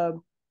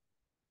the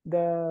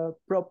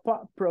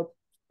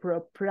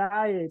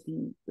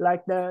propriety,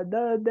 like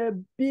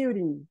the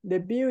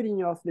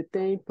building of the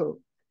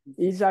temple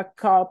is a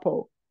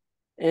couple,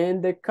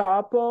 and the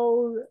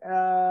couple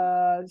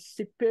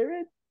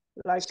separated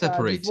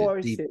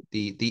divorced.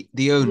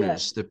 The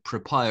owners, the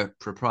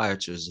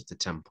proprietors of the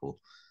temple.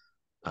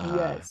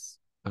 Yes.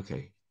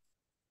 Okay.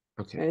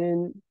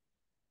 And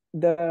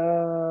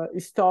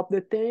stop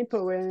the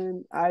temple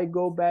and I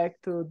go back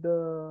to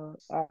the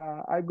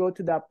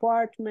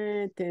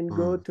apartment and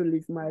go to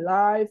live my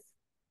life.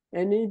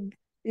 And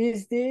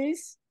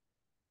this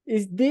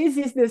is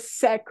the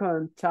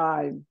second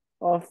time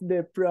of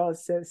the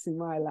process in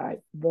my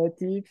life. But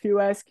if you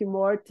ask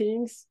more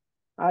things,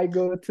 I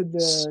go to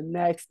the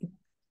next.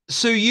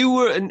 So you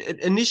were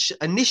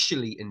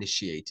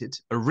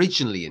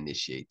originally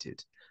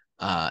initiated.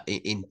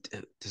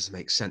 Doesn't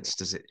make sense,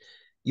 does it?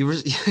 You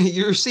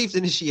received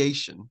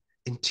initiation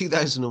in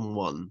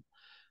 2001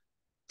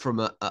 from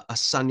a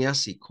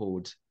sannyasi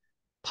called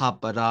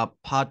Padmanabha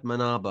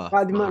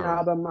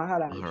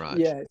Maharaj.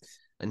 Yes.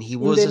 And he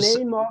was in the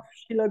name of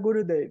Srila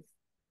Gurudev.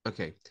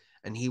 Okay.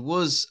 And he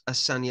was a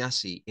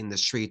sannyasi in the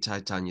Sri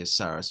Chaitanya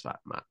Saraswati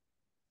mat.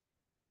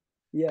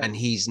 Yes. And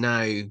he's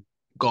now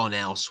gone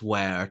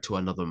elsewhere to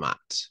another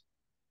mat.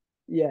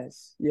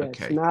 Yes, yes.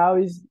 Okay. Now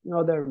is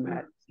another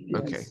math.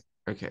 Okay. Yes.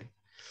 Okay.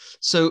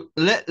 So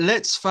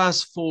let's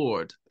fast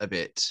forward a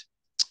bit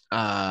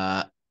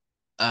uh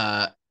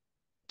uh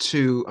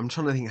to, I'm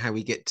trying to think how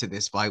we get to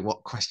this by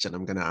what question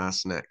I'm going to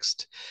ask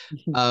next.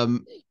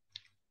 Um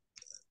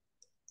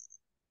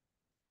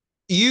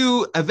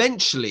you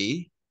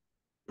eventually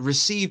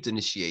received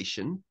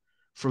initiation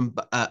from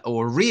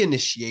or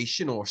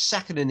reinitiation or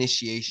second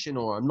initiation,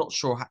 or I'm not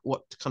sure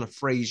what kind of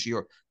phrase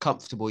you're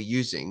comfortable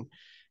using.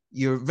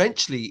 You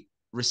eventually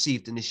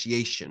received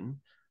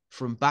initiation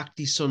from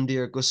Bhakti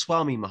Sundar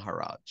Goswami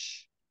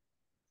Maharaj.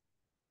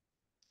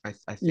 I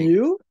think.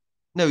 You?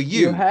 No, You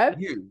you.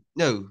 have? You.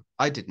 No,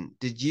 I didn't.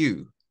 Did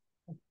you?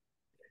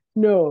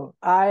 No,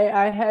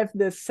 I have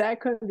the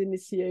second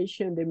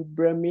initiation, the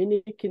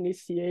Brahminic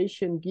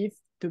initiation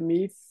gift to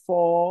me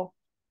for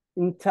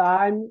in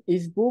time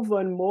is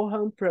Bhuvan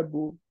Mohan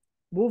Prabhu.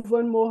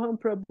 Bhuvan Mohan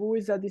Prabhu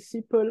is a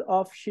disciple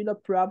of Srila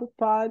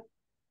Prabhupada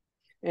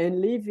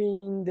and living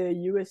in the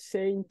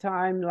USA in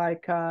time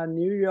like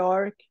New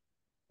York.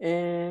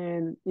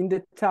 And in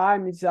the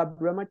time is a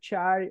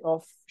brahmachari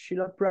of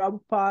Srila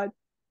Prabhupada,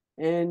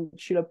 and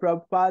Srila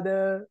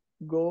Prabhupada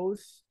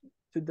goes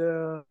to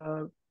the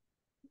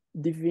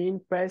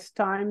divine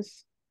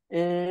pastimes,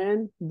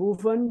 and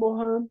Bhuvan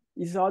Mohan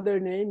is other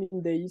name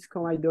in the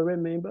ISKCON, I don't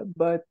remember,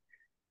 but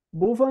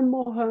Bhuvan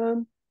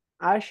Mohan,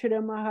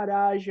 Ashra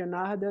Maharaj,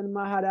 Janardhan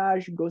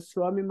Maharaj,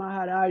 Goswami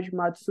Maharaj,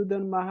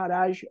 Matsudan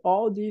Maharaj,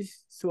 all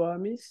these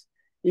swamis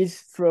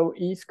is from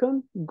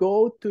ISKCON,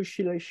 go to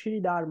Srila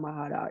Sridhar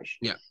Maharaj.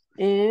 Yeah.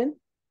 And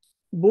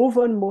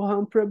Bhuvan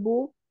Mohan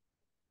Prabhu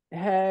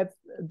have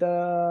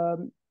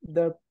the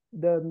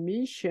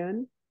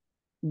mission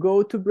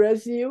go to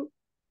Brazil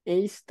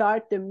and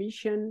start the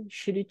mission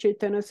Shri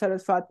Chaitanya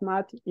Saraswati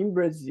Mat in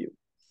Brazil.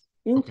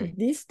 Okay.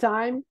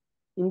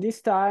 In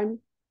this time,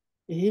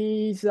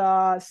 he's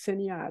a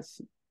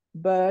sannyasi,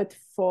 but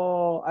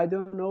for I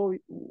don't know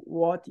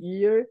what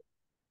year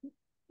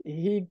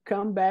he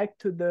come back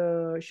to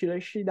the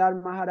Shri Sridhar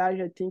Maharaj.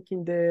 I think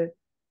in the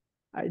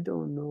I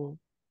don't know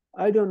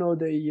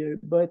the year,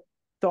 but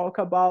talk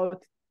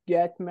about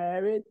get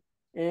married,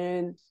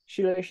 and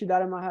Shri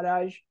Sridhar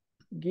Maharaj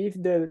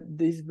give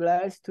this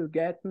bless to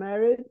get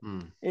married,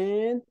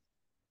 and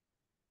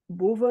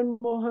Bhuvan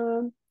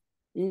Mohan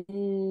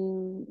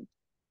in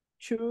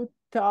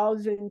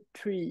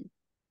 2003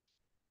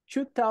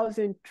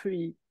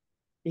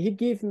 he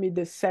gave me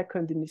the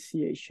second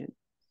initiation.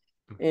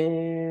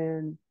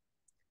 And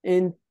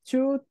in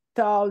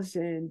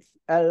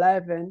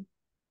 2011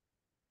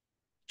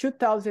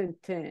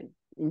 2010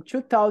 in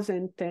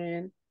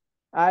 2010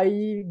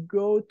 I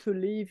go to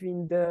live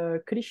in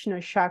the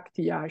Krishna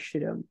Shakti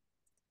ashram.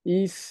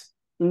 Is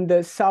in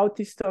the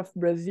southeast of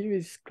Brazil,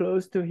 is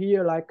close to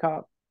here, like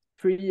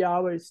 3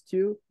 hours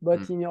too,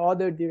 but in the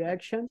other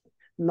direction,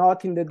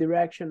 not in the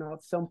direction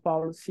of São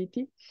Paulo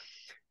city.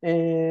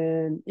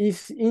 And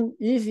is in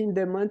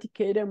the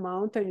Mantiqueira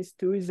Mountains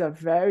too. Is a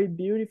very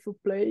beautiful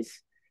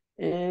place.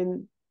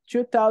 And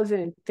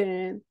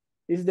 2010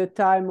 is the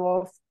time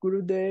of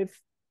Gurudev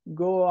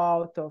go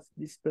out of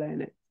this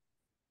planet.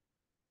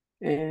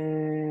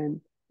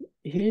 And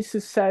his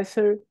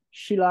successor,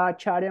 Srila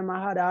Acharya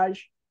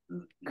Maharaj,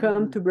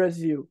 come to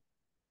Brazil.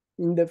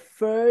 In the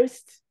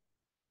first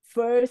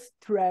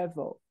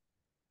travel,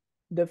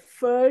 the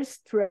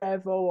first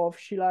travel of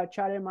Srila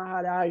Acharya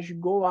Maharaj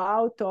go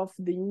out of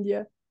the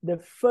India, the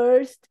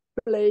first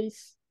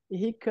place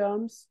he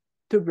comes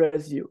to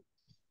Brazil.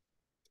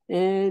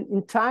 And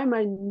in time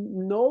I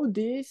know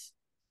this,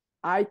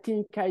 I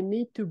think I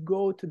need to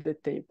go to the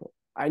temple.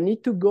 I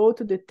need to go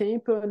to the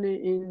temple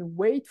and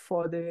wait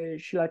for the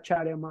Srila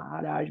Acharya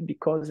Maharaj,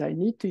 because I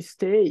need to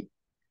stay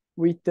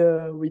with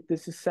the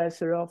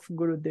successor of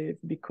Gurudev,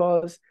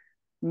 because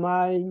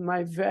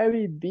my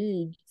very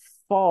big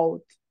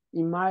fault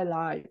in my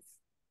life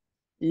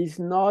is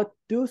not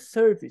do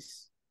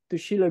service to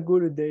Srila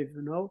Gurudev,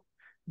 you know,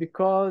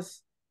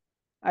 because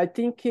I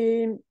think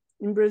in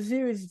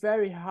Brazil it's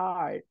very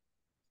hard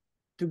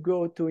to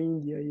go to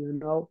India, you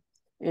know.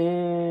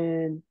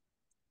 And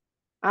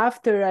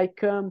after I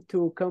come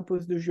to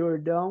Campos do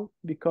Jordão,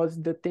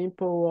 because the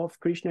temple of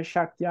Krishna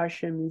Shakti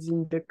Ashram is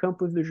in the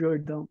Campos do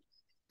Jordão,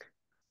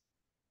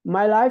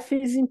 my life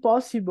is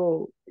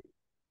impossible.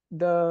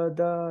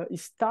 The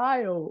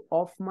style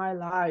of my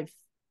life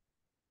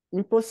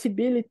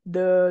impossibility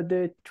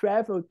the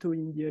travel to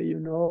India, you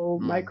know.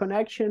 My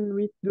connection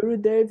with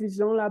Gurudev is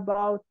only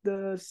about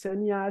the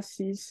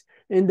sannyasis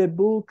and the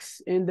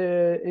books and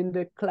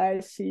the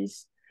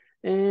classes.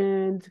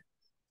 And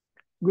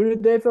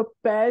Gurudev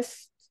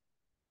pass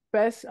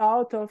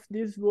out of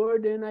this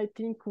world, and I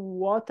think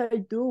what I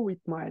do with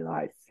my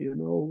life, you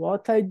know,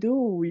 what I do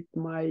with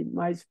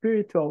my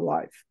spiritual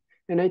life.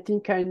 And I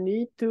think I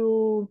need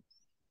to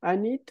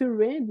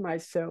rent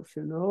myself,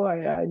 you know.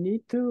 I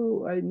need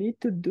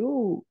to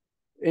do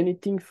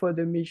anything for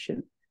the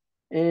mission.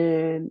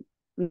 And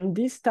in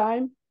this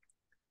time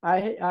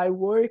I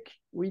work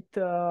with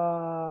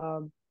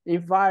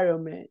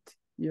environment,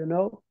 you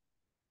know.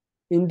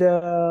 in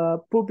the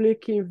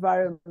public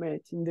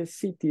environment in the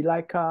city,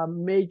 like a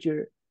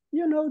major.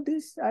 You know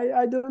this?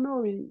 I don't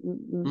know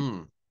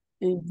Mm.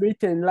 in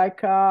Britain,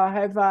 like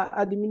have a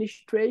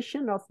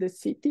administration of the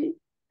city,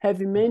 have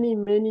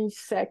many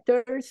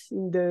sectors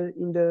in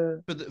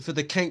the For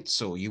the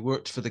council, you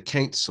worked for the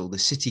council, the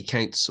city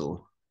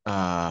council,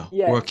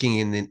 working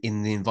yes,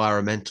 in the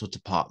environmental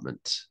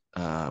department,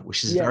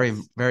 which is a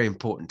yes, very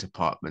important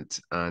department,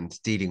 and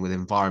dealing with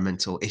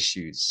environmental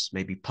issues,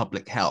 maybe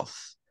public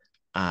health,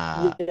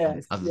 and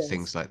yes, other yes.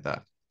 things like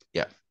that.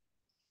 Yeah.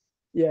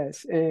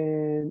 Yes,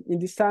 and in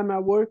this time I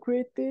work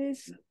with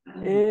this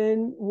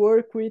and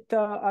work with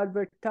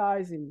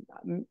advertising.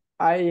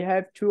 I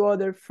have two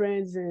other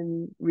friends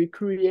and we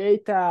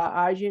create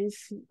a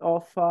agency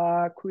of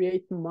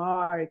create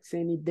marks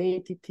and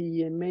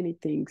identity and many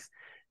things.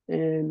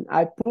 And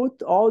I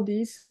put all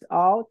this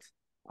out.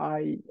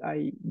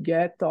 I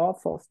get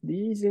off of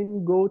this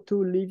and go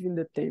to live in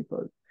the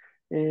temple.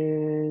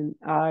 And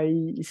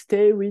I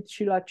stay with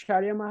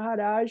Shilacharya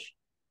Maharaj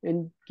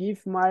and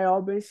give my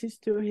obeisances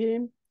to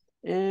him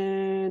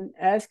and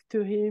ask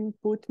to him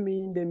put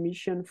me in the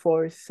mission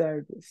for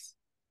service.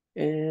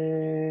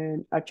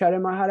 And Acharya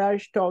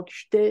Maharaj talk,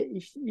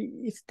 stay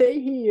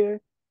here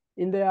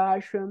in the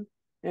ashram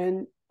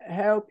and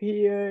help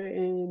here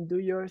and do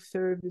your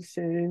service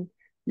and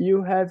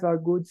you have a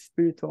good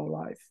spiritual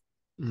life.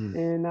 Mm.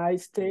 And I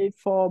stayed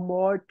for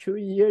more 2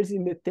 years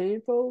in the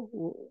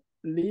temple,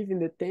 live in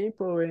the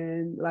temple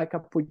and like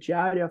a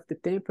pujari of the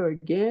temple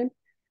again.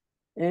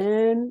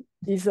 And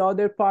this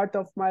other part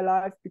of my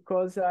life,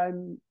 because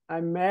I'm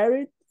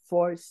married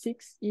for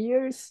 6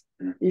 years,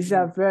 is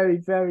a very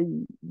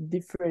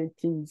different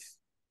things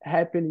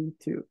happening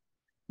too.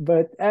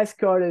 But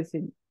ask other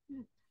thing.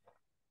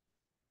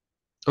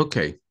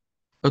 Okay.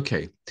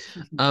 Okay.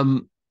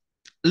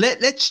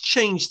 Let's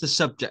change the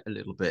subject a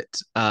little bit,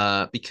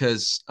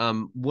 because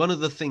one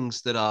of the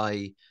things that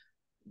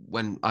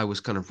when I was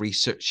kind of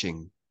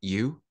researching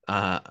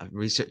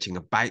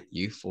about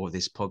you for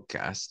this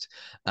podcast,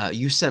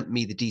 you sent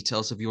me the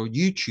details of your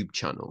YouTube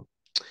channel.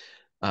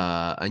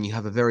 And you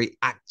have a very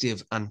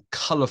active and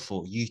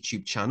colorful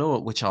YouTube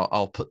channel, which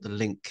I'll put the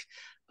link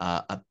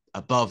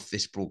above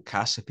this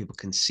broadcast so people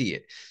can see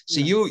it.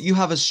 So Nice. you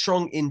have a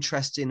strong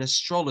interest in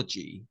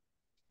astrology.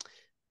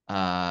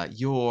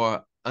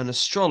 You're an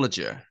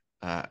astrologer,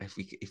 if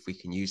we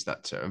can use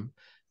that term.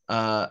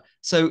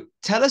 So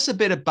tell us a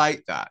bit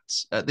about that.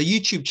 The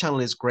YouTube channel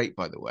is great,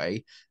 by the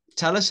way.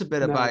 Tell us a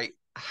bit about Nice.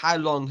 how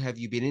long have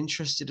you been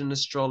interested in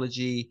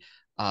astrology?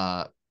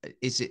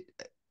 Is it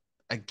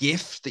a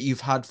gift that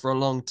you've had for a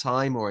long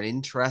time, or an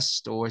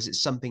interest, or is it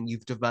something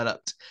you've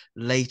developed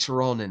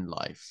later on in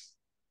life?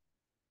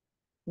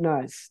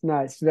 Nice,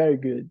 very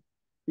good.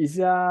 It's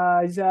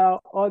a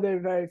other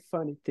very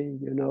funny thing,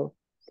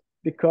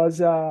 because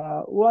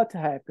what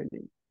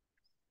happening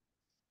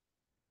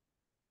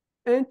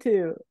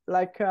until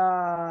like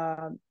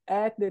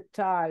at the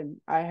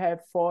time I have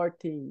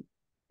 14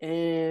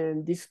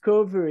 and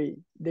discovery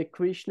the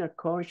Krishna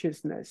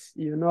consciousness,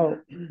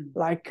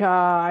 like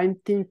I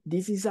think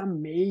this is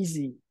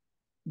amazing.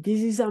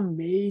 This is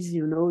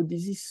amazing,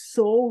 this is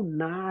so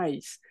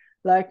nice.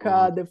 Like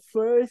Mm. the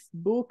first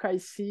book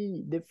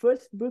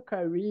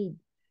I read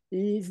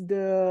is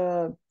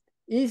the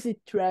Easy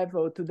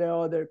Travel to the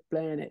Other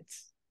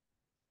Planets.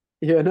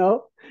 You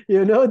know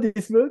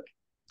this book?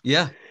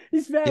 Yeah,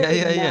 It's yeah, very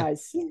yeah, yeah.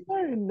 nice. It's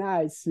very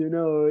nice,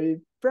 Right.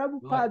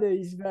 Prabhupada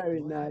is very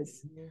Do I have it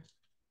nice. here?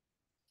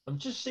 I'm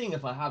just seeing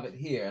if I have it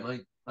here, and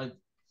I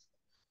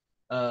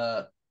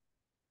Yes,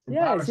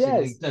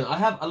 embarrassingly yes, don't. I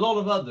have a lot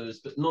of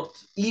others, but not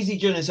Easy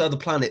Journey to Other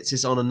Planets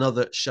is on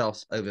another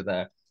shelf over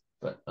there.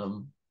 But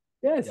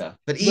yes. yeah,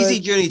 but Easy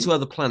But Journey to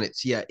Other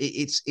Planets, yeah,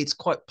 it's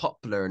quite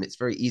popular and it's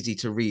very easy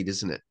to read,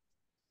 isn't it?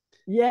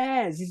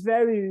 yes, it's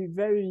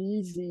very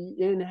easy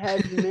and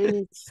have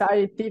many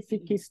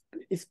scientific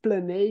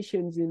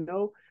explanations,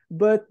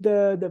 But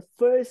the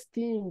first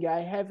thing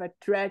I have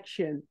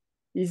attraction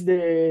is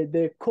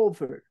the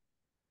cover.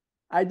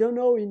 I don't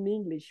know in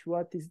English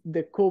what is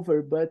the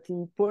cover, but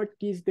in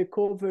Portuguese the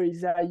cover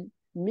is a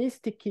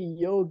mystic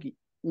yogi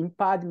in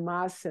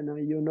Padmasana,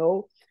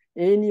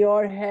 and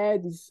your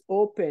head is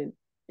open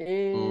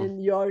Mm.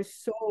 and your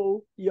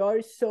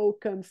soul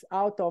comes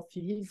out of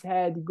his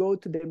head, go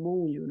to the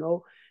moon,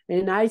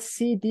 And I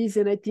see this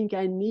and I think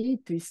I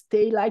need to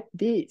stay like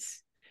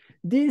this.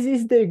 This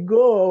is the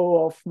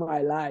goal of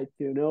my life,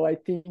 I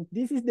think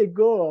this is the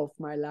goal of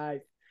my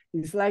life.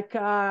 It's like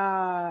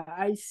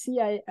I see,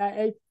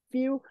 I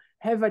feel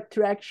have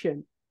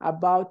attraction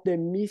about the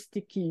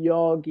mystic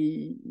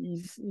yogi.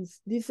 Is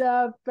this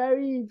a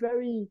very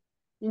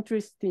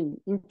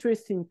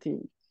interesting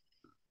thing.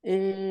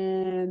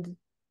 And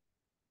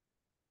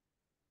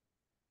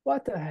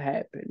what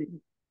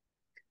happening?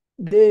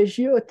 The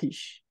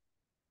Jyotish.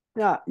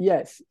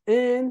 Yes.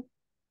 And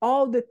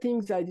all the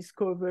things I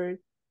discovered,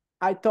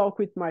 I talk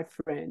with my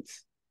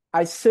friends.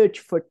 I search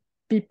for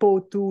people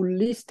to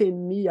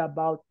listen me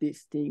about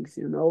these things,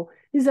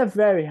 It's a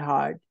very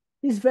hard.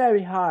 It's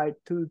very hard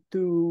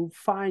to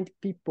find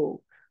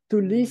people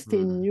to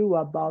listen new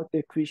about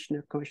the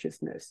Krishna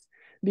consciousness.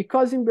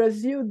 Because in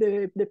Brazil,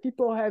 the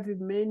people have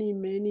many,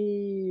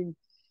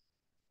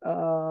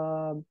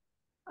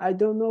 I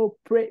don't know,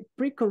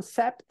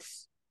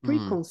 preconcepts,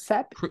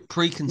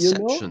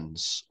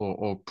 preconceptions,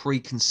 or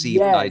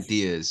preconceived Yes,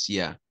 ideas.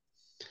 Yeah.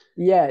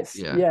 yes,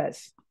 Yeah.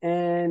 yes.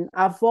 And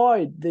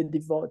avoid the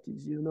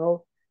devotees,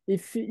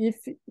 If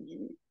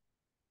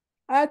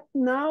I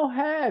now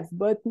have,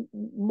 but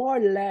more or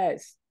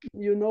less,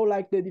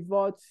 like the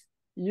devotees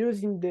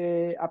using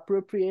the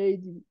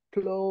appropriate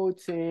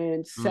clothes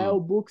and sell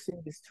books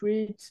in the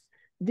streets.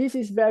 This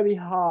is very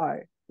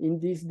hard in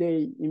this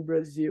day in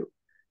Brazil.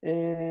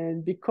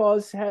 And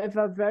because have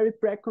a very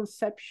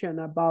preconception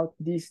about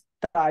this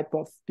type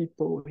of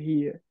people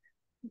here,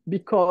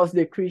 because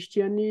the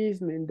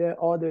Christianism and the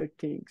other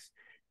things.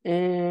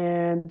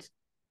 And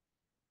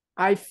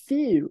I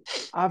feel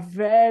a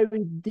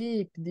very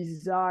deep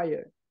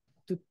desire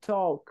to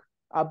talk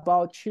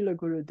about Srila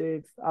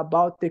Gurudev,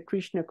 about the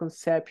Krishna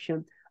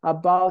conception,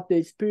 about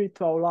the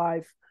spiritual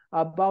life,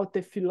 about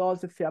the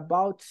philosophy,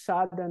 about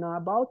sadhana,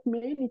 about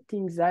many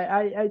things.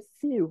 I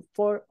feel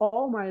for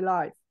all my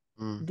life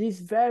this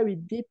very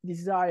deep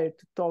desire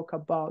to talk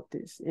about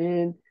this.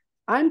 And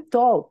I'm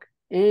talk,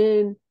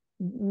 and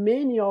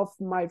many of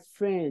my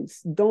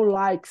friends don't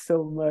like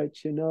so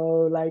much,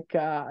 like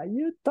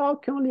you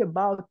talk only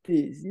about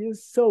this, you're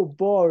so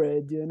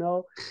bored,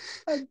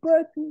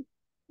 but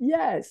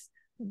yes,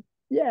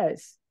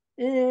 yes.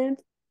 And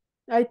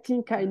I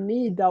think I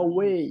need a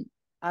way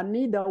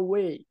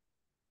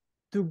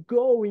to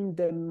go in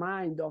the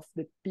mind of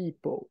the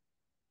people,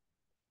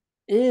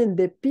 and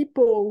the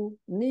people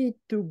need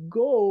to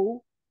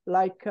go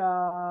like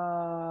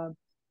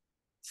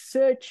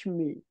search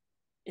me,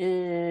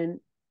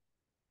 and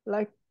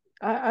like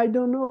I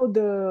don't know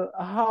the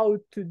how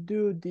to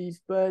do this,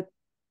 but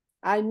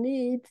I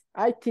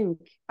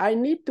think I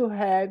need to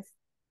have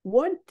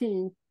one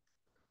thing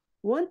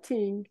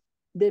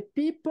the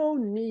people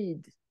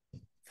need,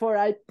 for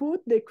I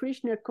put the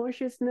Krishna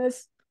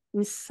consciousness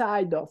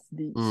inside of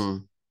this,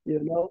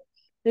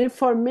 And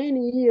for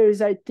many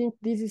years, I think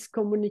this is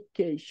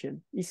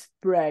communication,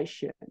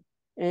 expression.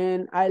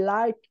 And I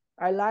like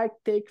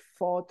take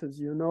photos,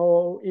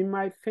 In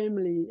my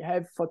family,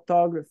 have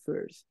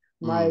photographers.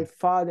 My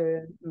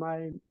father,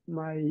 my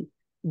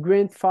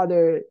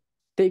grandfather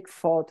take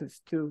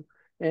photos too.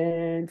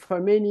 And for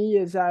many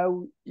years, I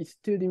was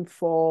studying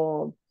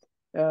for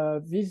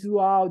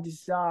visual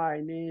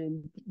design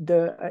and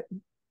the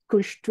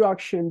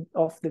construction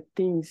of the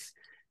things.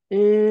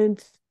 And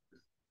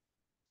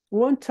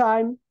one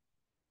time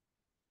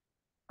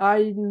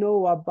I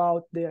know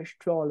about the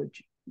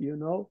astrology,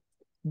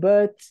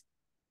 but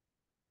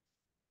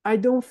I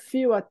don't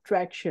feel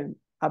attraction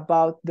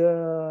about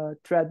the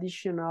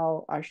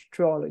traditional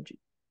astrology,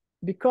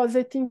 because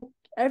I think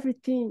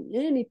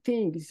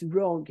anything is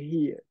wrong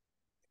here.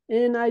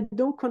 And I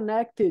don't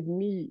connected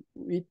me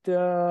with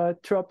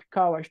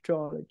tropical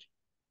astrology.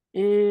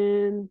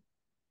 In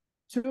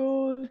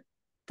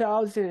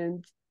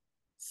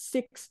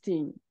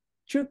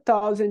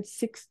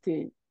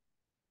 2016,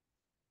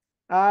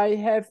 I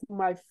have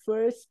my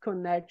first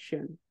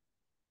connection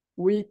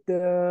with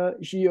the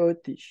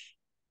Jyotish.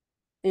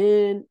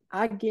 And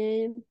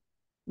again,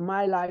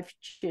 my life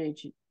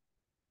changed,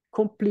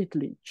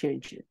 completely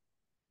changed.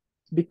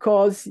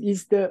 Because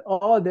it's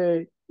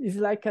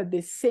like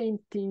the same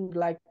thing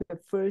like the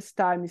first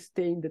time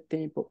staying in the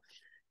temple.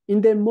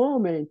 In the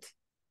moment,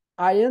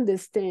 I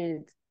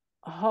understand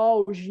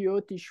how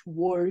Jyotish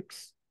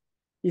works.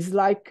 It's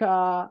like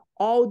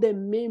all the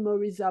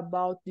memories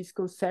about these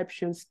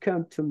conceptions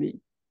come to me.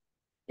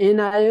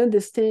 And I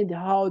understand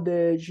how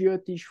the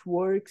Jyotish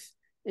works.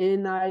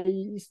 And I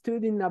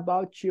studying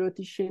about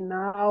Jyotish, and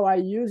now I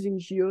using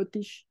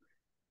Jyotish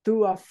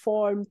to a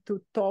form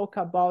to talk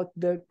about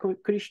the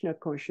Krishna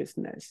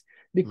consciousness,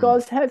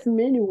 because have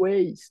many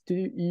ways to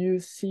you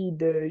see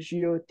the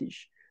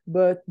Jyotish,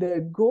 but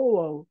the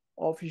goal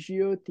of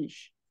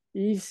Jyotish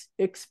is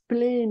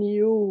explain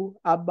you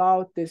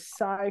about the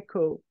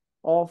cycle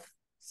of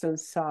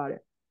samsara.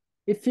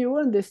 If you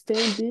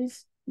understand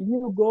this,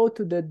 you go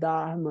to the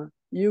Dharma,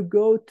 you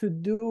go to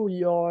do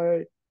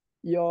your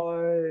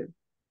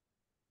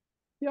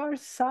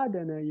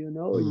sadhana, you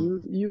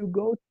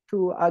go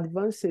to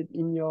advance it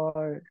in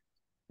your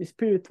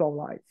spiritual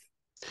life.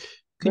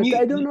 Can But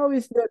I don't know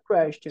is the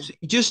question.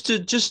 Just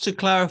to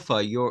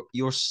clarify, you're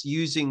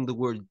using the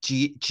word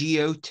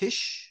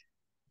Jyotish?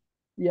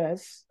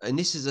 Yes. And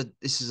this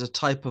is a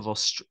type of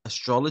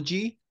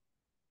astrology?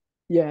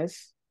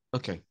 Yes.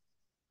 Okay.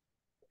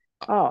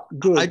 Oh,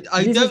 good.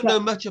 I don't know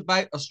much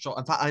about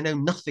astrology. In fact, I know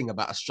nothing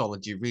about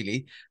astrology,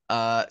 really.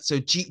 So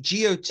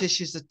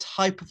Jyotish is a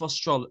type of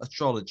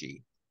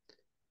astrology.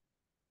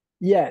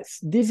 Yes,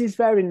 this is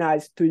very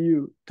nice to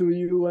you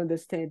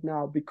understand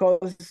now,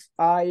 because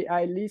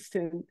I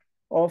listened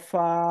of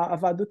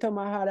Avaduta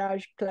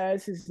Maharaj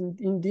classes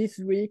in this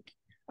week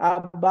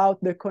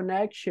about the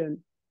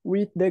connection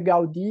with the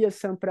Gaudiya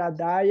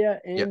Sampradaya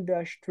and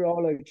the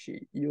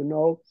astrology,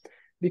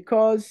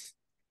 because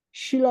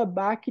Srila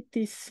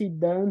Bhakti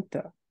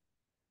Siddhanta.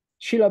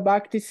 Srila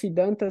Bhakti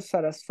Siddhanta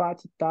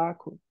Saraswati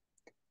Thakur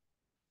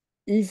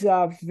is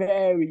a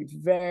very,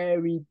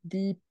 very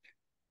deep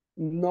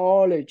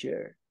knowledge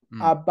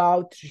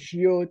about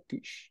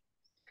Jyotish.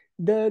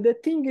 The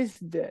thing is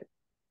that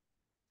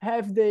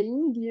have the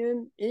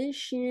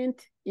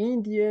ancient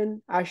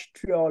Indian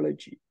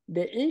astrology.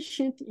 The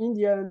ancient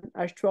Indian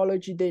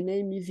astrology, the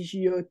name is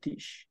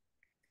Jyotish.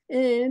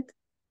 And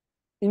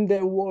in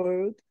the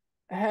world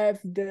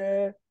have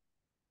the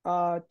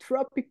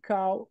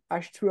tropical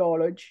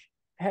astrology,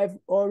 have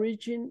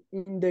origin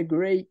in the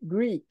Greeks,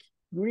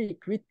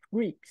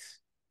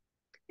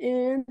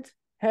 and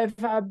have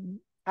a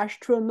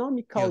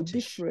astronomical Jyotish.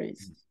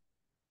 difference,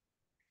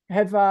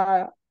 have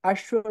a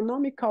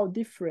astronomical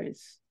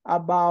difference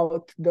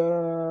about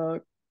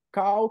the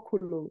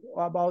calculus,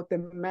 about the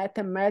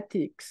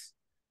mathematics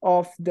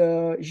of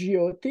the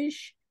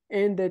Jyotish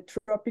and the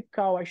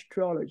tropical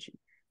astrology.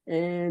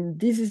 And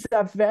this is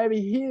a very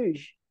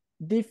huge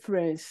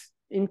difference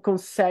in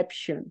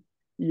conception,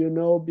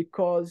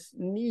 because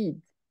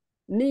need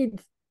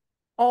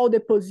all the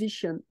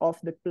position of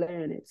the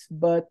planets.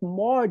 But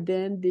more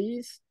than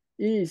this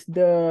is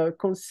the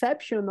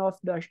conception of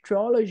the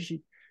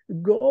astrology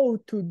go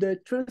to the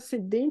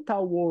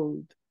transcendental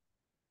world.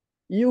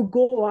 You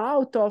go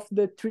out of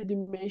the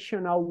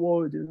three-dimensional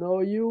world,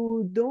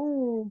 you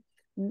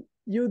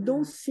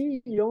don't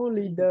see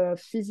only the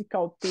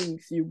physical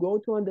things. You go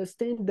to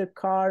understand the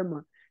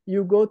karma.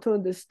 You go to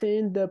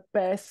understand the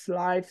past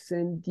lives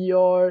and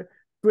your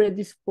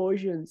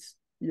predispositions,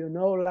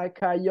 like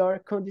your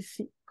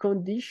conditions,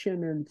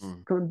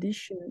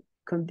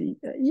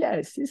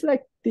 yes, it's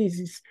like this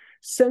is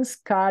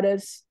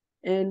sanskaras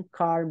and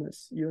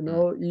karmas,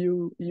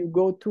 you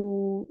go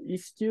to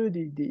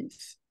study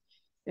this.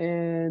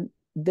 And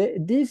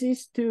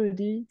this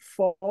study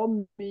for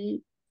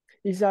me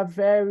is a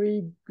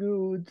very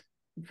good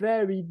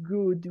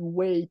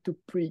way to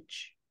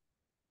preach,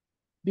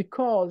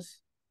 because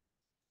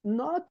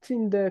not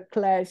in the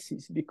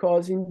classes,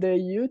 because in the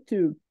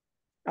YouTube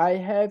I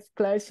have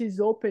classes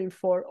open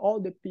for all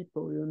the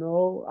people.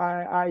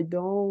 I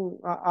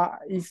don't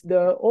it's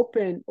the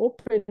open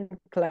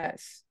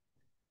class.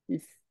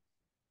 If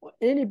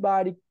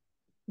anybody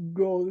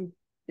go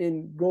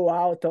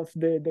out of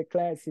the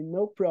class,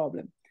 no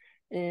problem.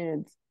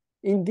 And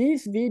in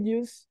these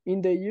videos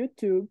in the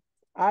YouTube,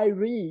 I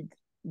read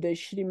the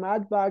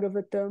Srimad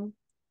Bhagavatam,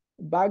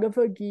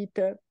 Bhagavad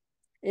Gita,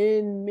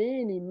 and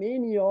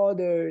many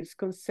other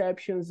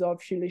conceptions of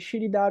Srila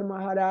Sridhar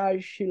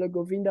Maharaj, Srila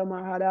Govinda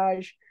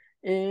Maharaj.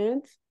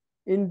 And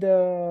in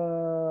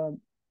the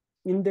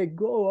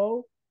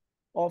goal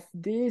of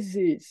this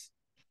is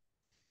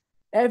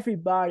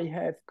everybody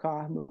have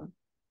karma.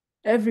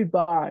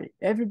 Everybody,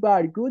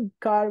 good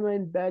karma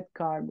and bad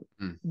karma.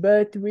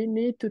 But we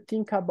need to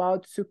think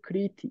about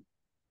Sukriti,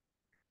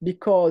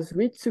 because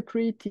with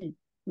Sukriti,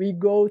 we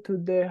go to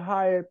the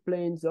higher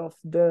planes of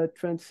the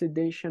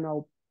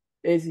transcendental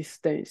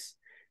existence.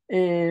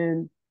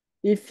 And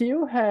if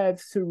you have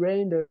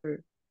surrender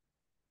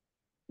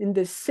in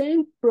the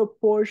same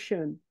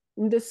proportion,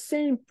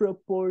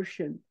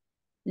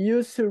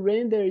 you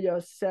surrender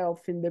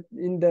yourself in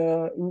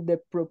the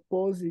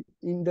proposal,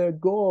 in the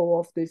goal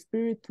of the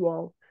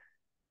spiritual,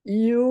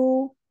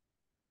 you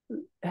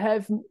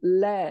have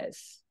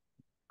less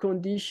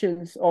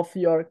conditions of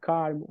your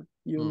karma.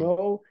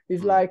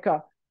 It's like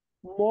a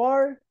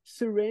more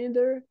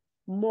surrender,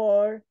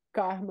 more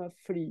karma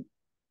free,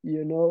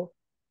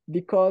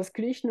 because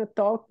Krishna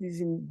taught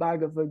this in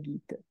Bhagavad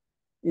Gita.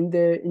 In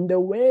the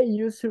way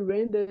you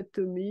surrender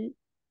to me,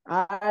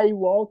 I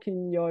walk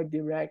in your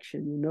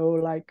direction,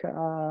 like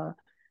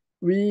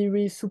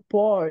we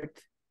support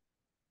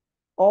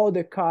all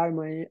the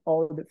karma and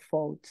all the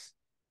faults.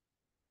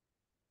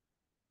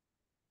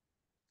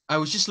 I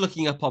was just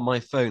looking up on my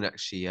phone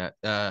actually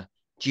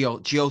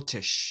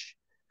Jyotish.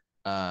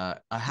 I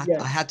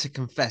had to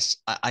confess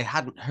I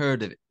hadn't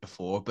heard of it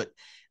before, but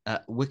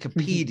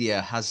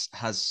Wikipedia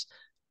has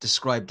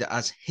described it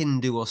as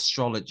Hindu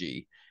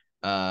astrology.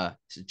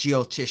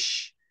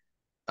 Jyotish,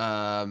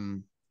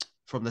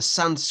 from the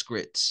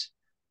Sanskrit,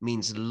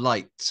 means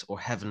light or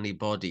heavenly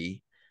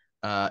body.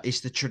 It's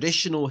the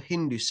traditional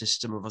Hindu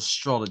system of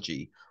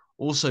astrology,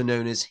 also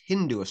known as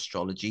Hindu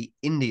astrology,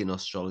 Indian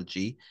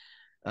astrology,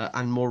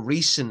 and more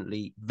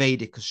recently,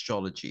 Vedic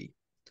astrology.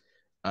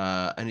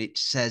 And it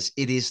says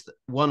it is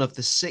one of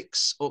the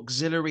 6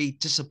 auxiliary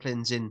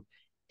disciplines in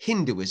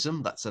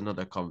Hinduism, that's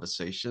another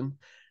conversation,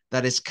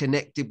 that is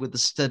connected with the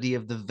study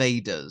of the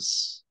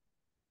Vedas.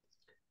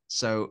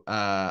 So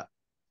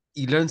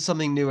you learn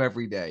something new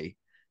every day.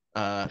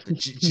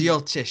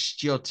 Jyotish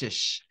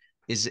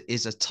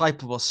is a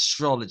type of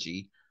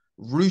astrology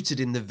rooted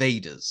in the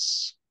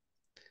Vedas,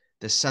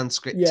 the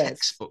Sanskrit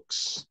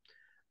textbooks,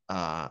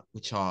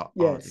 which are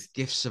the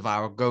gifts of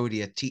our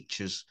Gaudiya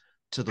teachers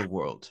to the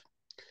world.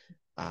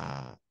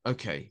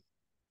 Okay.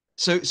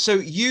 So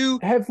you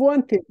have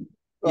one thing.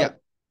 Yeah.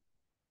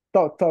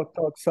 Talk.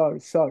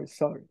 Sorry.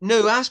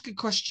 No, ask a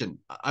question.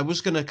 I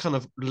was going to kind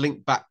of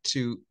link back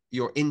to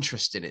your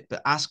interest in it,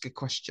 but ask a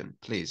question,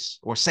 please,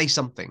 or say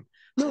something.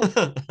 No,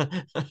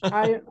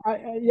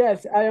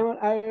 yes, I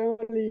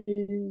only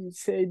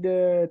say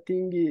the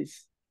thing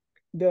is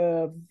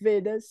the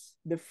Vedas,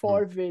 the Mm,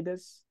 four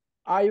Vedas,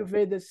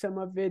 Ayurveda,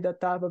 Samaveda,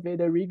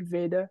 Atharvaveda, Rig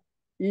Veda,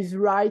 is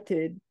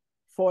written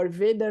for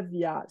Veda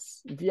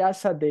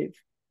Vyasadeva,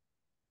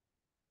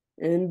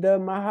 and the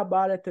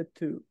Mahabharata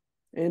too.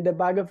 And the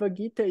Bhagavad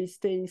Gita is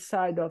the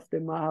inside of the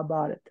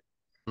Mahabharata.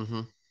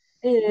 mm-hmm,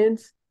 And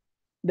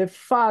the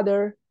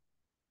father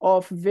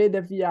of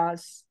Veda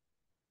Vyas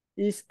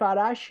is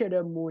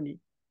Parashara Muni,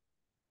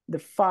 the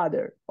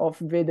father of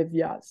Veda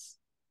Vyas.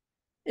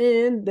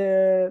 And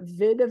the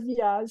Veda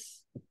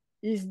Vyas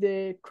is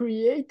the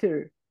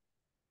creator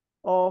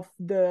of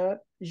the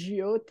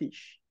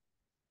Jyotish.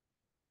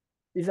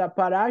 Is a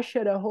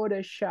Parashara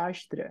Hora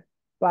Shastra.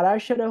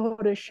 Parashara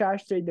Hora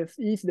Shastra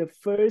is the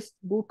first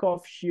book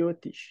of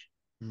Jyotish.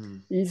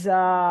 mm, Is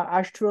a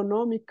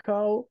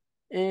astronomical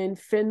and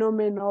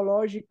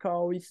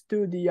phenomenological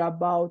study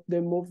about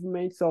the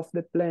movements of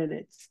the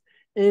planets.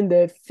 In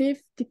the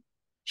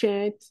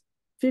chant,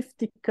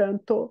 50th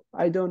canto,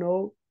 I don't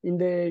know, in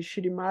the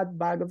Srimad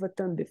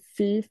Bhagavatam,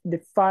 the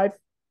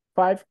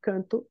five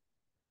canto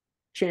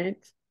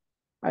chant,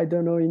 I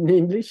don't know in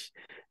English,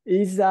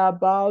 is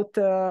about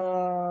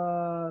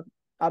the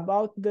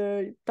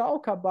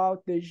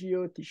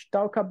Jyotish,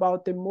 talk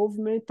about the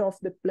movement of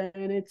the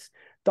planets,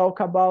 talk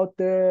about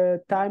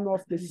the time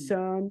of the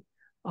sun,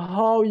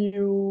 how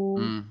you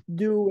mm,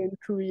 do and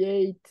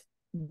create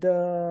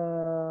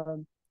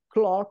the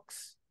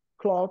clocks,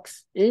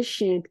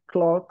 ancient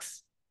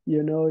clocks,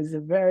 is a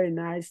very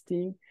nice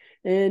thing.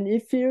 And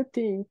if you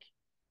think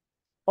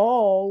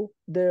all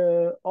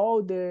the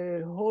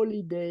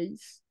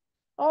holidays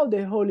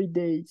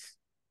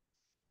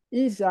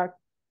is a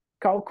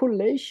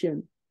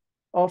calculation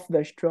of the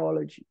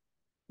astrology,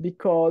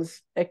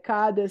 because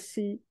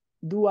Ekadasi,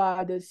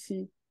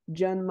 Duadasi,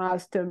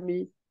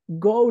 Janmastami,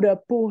 Gaura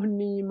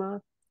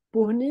Purnima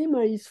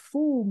is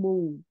full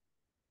moon,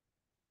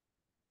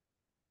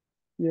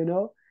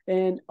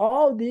 and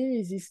all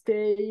these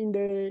stay in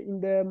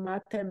the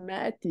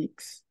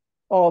mathematics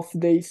of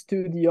the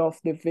study of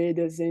the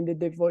Vedas and the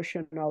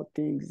devotional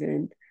things.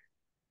 And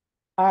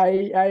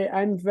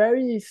I'm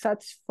very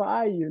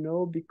satisfied,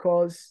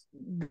 because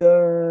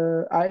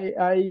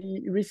I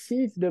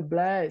received the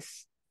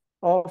bless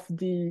of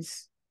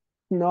this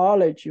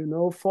knowledge,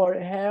 for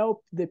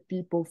help the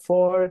people,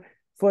 for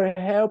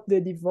help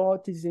the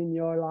devotees in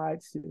your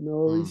lives,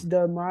 is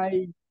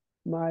mm,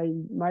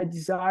 my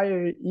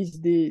desire is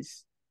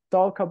this: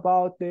 talk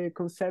about the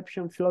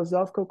conception,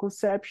 philosophical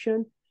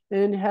conception,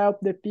 and help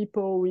the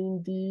people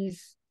in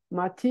this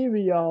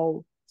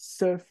material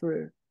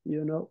suffer,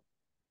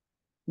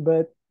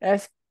 but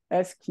ask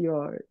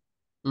your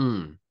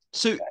mm.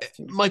 So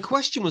questions. my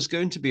question was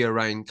going to be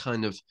around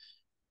kind of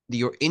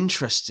your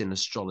interest in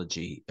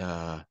astrology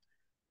uh,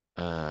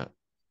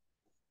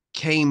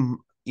 came,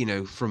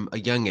 from a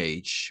young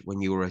age when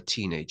you were a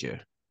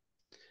teenager.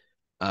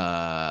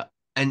 Uh,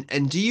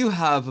 and do you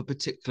have a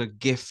particular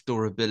gift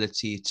or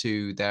ability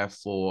to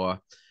therefore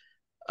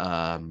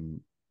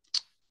um,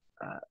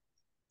 uh,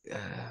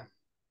 uh,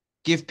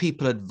 give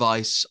people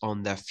advice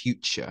on their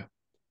future?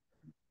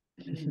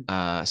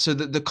 So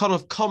the kind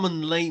of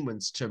common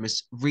layman's term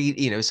is really,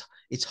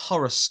 it's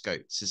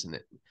horoscopes, isn't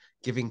it?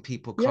 Giving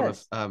people kind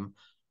of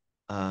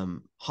Yes,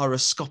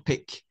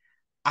 horoscopic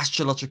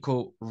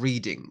astrological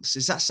readings.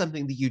 Is that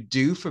something that you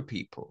do for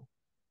people?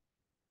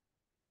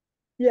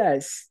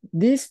 yes,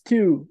 these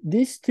two.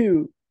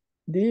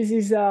 This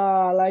is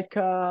like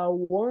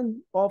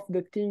one of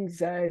the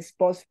things as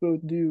possible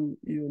do,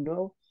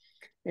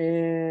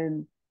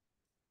 and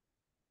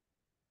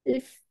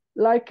if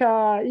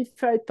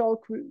I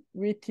talk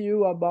with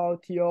you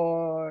about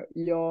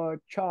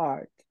your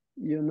chart,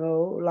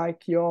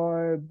 like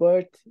your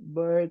birth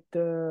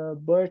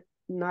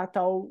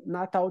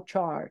natal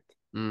chart,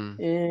 Mm,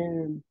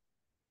 and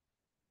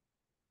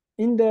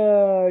in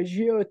the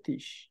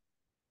Jyotish,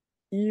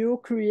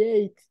 you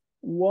create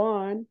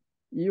one,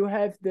 you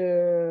have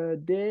the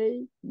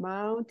day,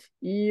 month,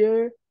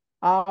 year,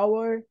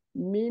 hour,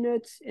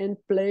 minutes, and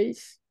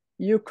place.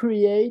 You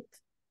create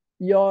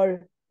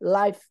your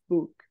life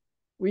book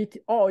with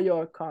all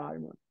your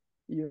karma,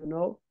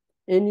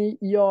 and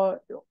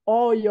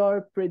all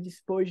your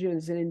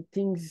predispositions and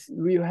things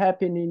will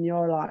happen in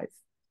your life.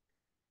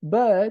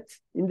 But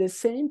in the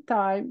same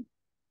time,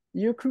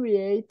 you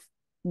create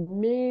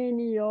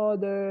many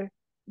other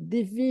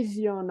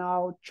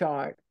divisional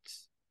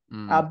charts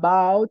mm,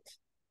 about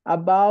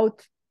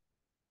about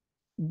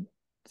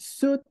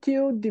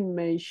subtle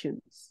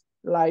dimensions,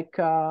 like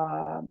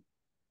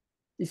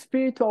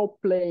spiritual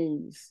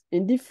planes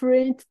and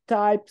different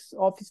types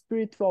of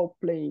spiritual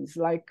planes,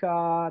 like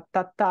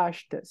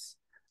tatashtas,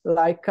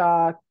 like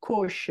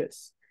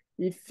koshas.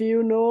 If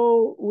you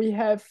know, we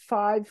have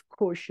 5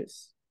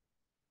 koshas: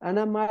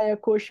 Anamaya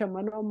kosha,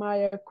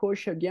 Manomaya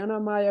kosha,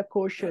 Gyanamaya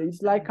kosha.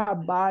 Is like a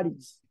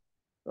bodies,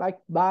 like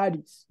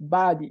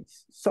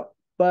bodies. So,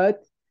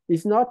 but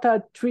It's not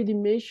a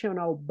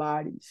three-dimensional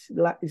bodies.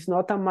 It's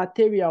not a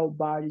material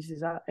bodies.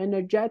 It's an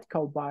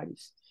energetical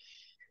bodies.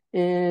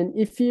 And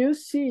if you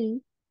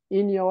see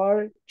in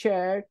your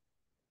chart,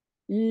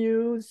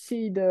 you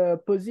see the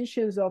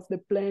positions of the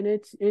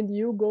planets, and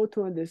you go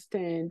to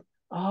understand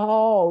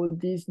how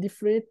these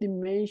different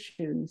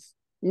dimensions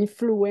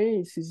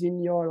influences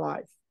in your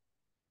life.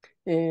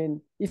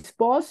 And it's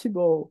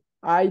possible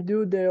I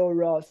do the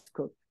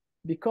horoscope,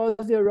 because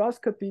the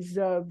horoscope is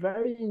a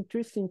very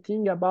interesting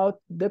thing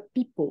about the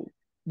people,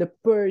 the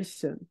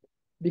person,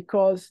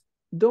 because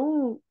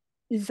don't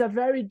it's a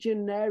very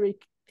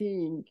generic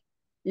thing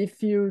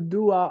if you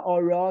do a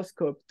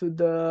horoscope to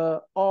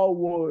the all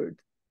world,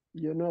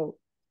 you know,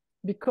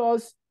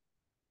 because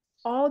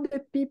all the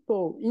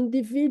people,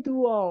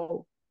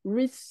 individual,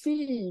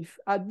 receive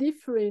a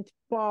different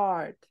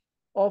part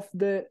of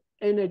the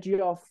energy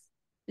of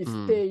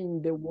stay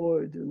in the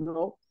world, you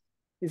know.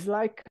 It's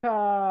like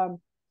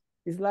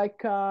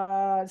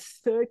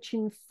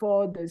searching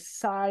for the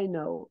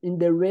signal in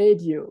the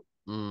radio,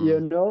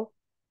 you know.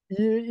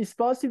 It's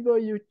possible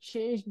you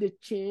change the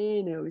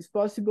channel. It's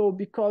possible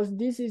because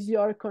this is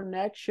your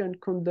connection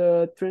with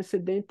the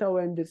transcendental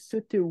and the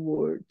subtle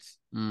worlds.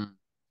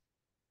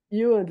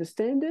 You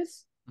understand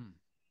this?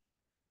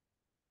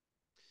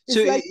 So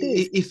it's like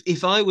this.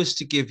 if I was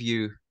to give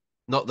you,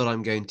 not that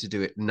I'm going to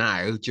do it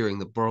now during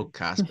the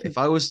broadcast, but if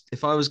I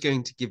was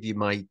going to give you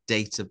my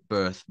date of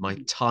birth, my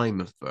time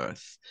of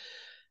birth,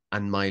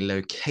 and my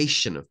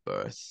location of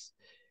birth,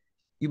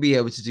 you'd be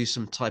able to do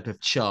some type of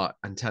chart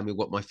and tell me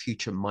what my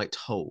future might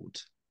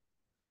hold.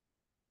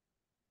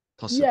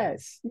 Possibly.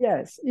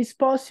 Yes, it's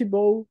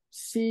possible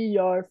see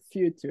your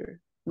future,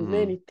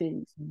 many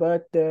things,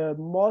 but the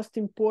most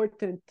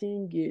important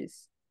thing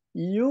is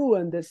you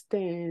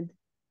understand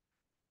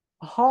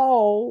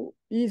how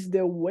is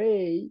the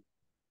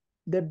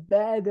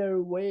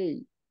better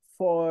way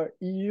for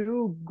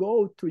you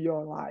go to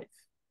your life.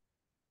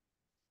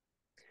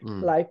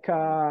 Like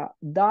a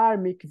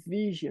dharmic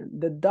vision,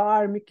 the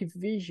dharmic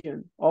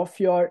vision of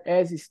your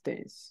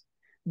existence,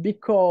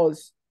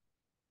 because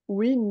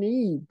we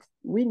need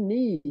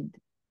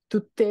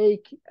to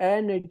take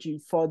energy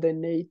for the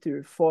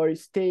nature for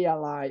stay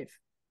alive.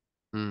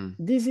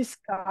 This is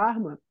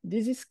karma.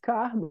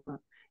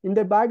 In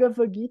the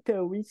Bhagavad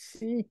Gita, we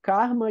see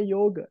karma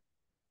yoga,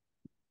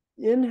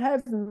 and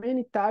have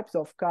many types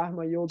of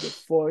karma yoga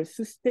for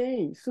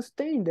sustain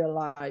the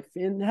life,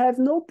 and have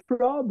no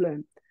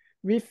problem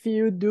if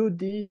you do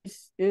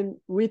this in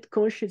with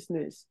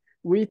consciousness,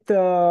 with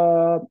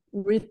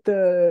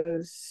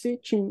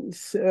sitting,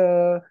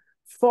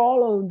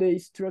 follow the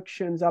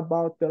instructions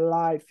about the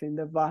life and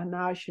the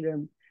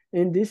varnashram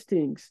and these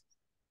things.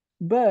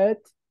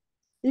 But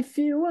if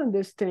you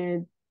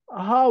understand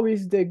how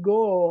is the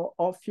goal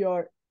of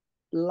your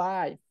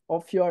life,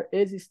 of your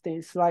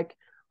existence, like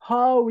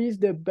how is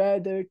the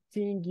better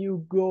thing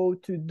you go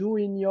to do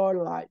in your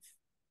life,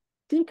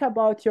 think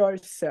about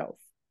yourself.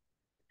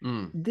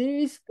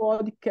 This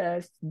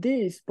podcast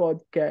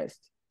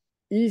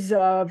is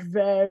a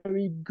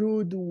very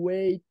good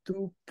way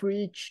to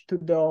preach to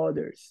the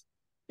others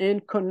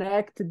and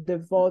connect the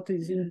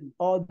devotees in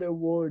other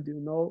world, you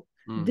know.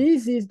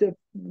 This is the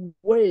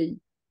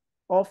way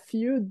of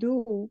you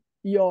do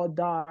your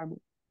dharma,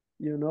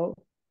 you know.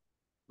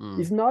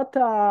 It's not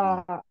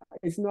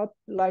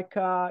like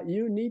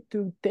you need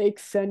to take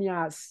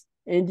sannyas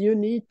and you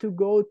need to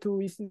go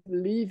to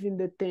live in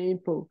the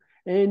temple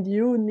and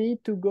you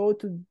need to go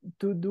to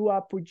do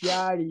a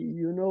pujari,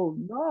 you know.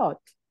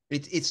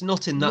 It's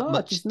not in that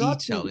much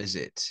detail, is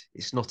it?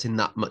 It's not in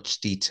that much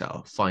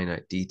detail,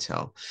 finite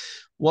detail.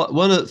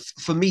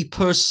 For me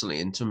personally,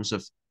 in terms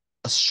of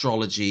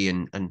astrology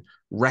and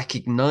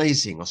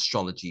recognizing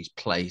astrology's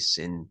place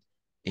in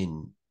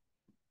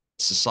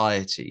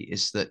society,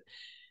 is that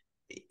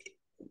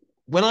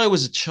when I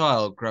was a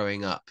child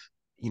growing up,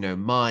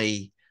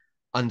 my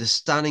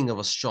understanding of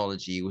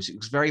astrology was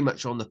very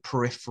much on the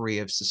periphery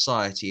of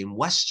society. In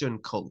Western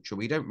culture,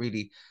 we don't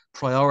really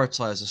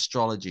prioritize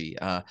astrology.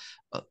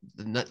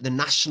 The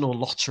national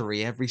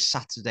lottery every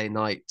Saturday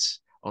night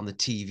on the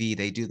TV,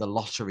 they do the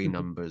lottery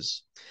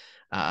numbers.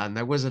 And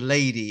there was a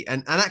lady,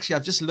 and actually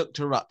I've just looked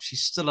her up.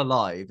 She's still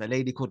alive, a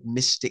lady called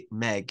Mystic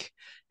Meg,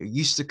 who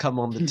used to come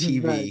on the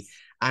TV nice.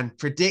 And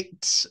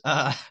predict,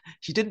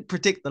 she didn't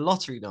predict the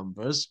lottery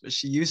numbers, but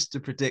she used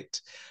to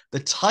predict the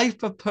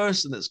type of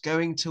person that's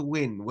going to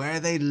win, where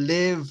they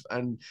live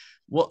and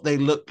what they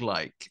look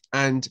like.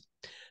 And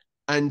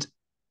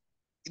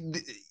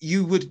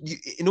you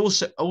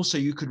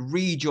could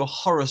read your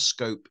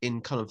horoscope in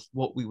kind of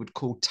what we would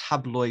call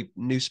tabloid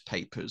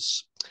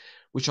newspapers,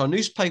 which are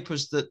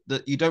newspapers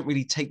that you don't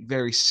really take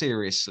very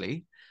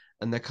seriously.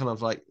 And they're kind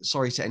of like,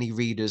 sorry to any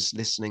readers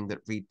listening that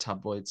read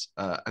tabloids,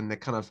 and they're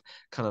kind of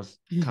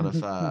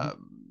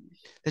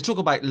they talk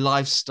about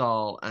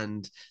lifestyle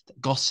and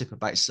gossip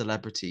about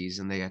celebrities,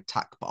 and they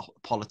attack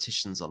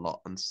politicians a lot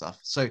and stuff.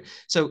 So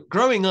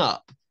growing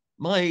up,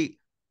 my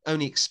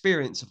only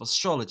experience of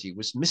astrology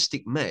was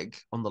Mystic Meg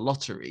on the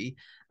lottery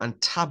and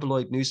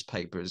tabloid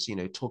newspapers,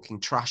 talking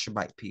trash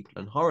about people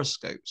and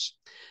horoscopes.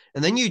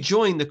 And then you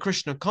join the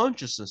Krishna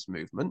consciousness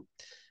movement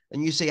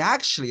and you say,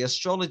 actually,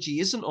 astrology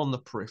isn't on the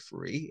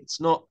periphery.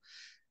 It's not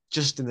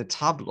just in the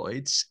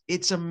tabloids.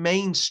 It's a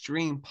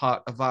mainstream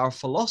part of our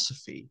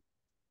philosophy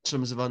in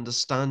terms of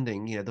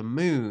understanding, the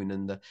moon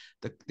and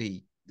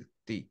the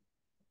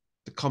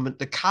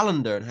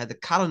calendar and how the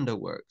calendar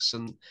works.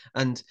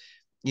 And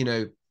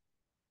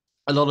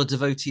a lot of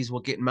devotees will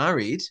get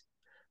married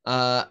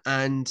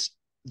and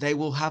they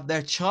will have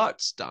their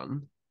charts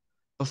done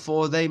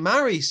before they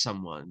marry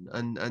someone,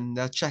 and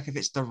they'll check if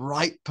it's the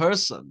right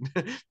person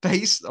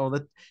based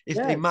on if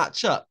they Yes.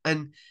 match up.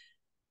 And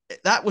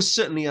that was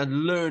certainly a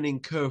learning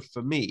curve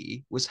for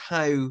me, was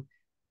how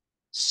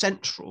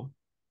central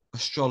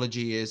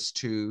astrology is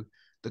to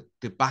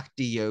the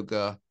bhakti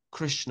yoga,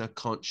 Krishna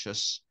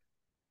conscious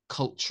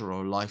culture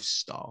or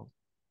lifestyle.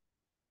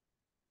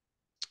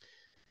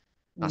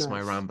 That's my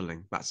Nice.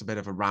 rambling. That's a bit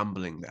of a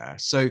rambling there.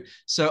 So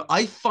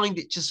I find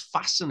it just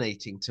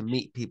fascinating to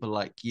meet people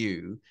like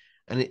you,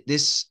 and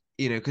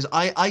because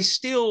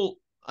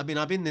I've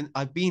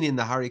been in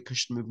the Hare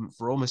Krishna movement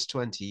for almost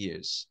 20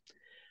 years,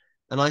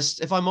 and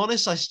if I'm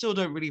honest, I still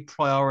don't really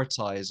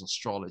prioritize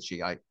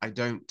astrology. I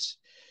don't,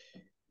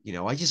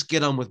 I just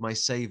get on with my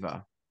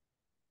seva.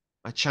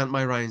 I chant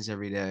my rounds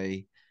every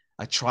day.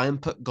 I try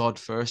and put God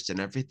first in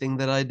everything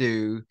that I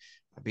do.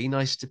 I be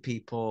nice to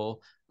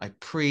people. I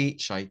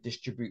preach. I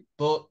distribute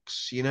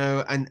books.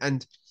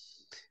 And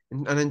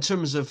in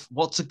terms of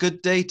what's a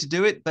good day to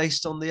do it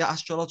based on the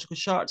astrological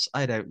charts,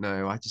 I don't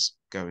know. I just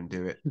go and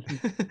do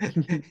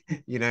it.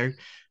 you know.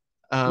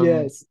 Um,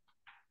 Yes.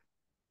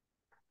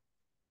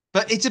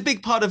 but it's a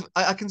big part of.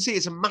 I can see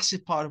it's a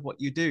massive part of what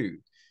you do.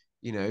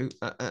 And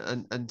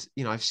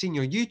I've seen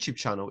your YouTube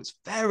channel. It's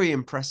very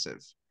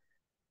impressive.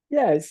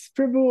 Yes,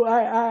 Prabhu,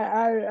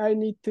 I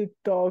need to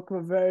talk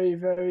a very,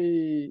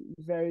 very,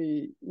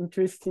 very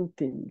interesting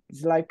thing.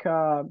 It's like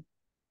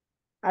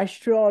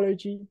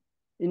astrology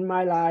in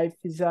my life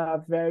is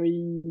a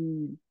very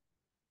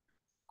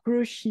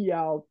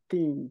crucial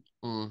thing.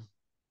 Mm,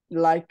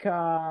 Like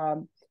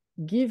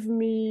give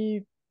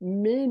me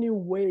many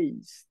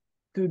ways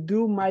to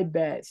do my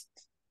best.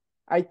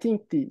 I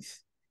think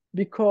this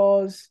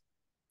because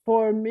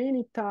for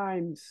many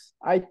times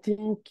I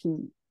think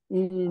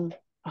in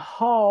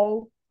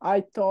how I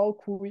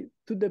talk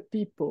to the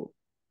people,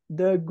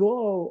 the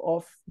goal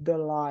of the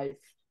life.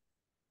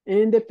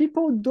 And the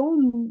people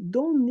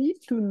don't need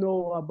to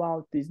know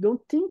about this,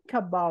 don't think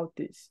about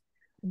this.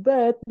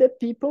 But the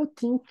people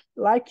think,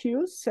 like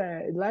you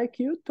said, like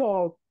you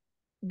talk,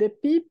 the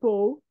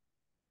people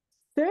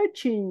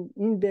searching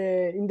in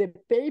the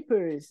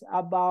papers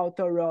about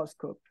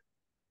horoscope,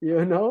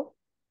 you know?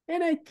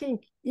 And I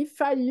think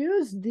if I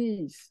use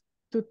this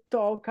to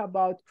talk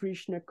about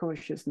Krishna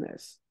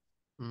consciousness,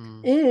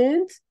 mm,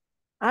 and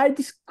I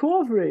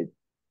discovered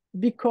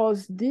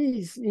because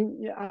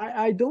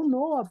I don't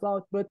know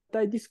about, but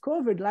I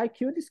discovered, like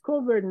you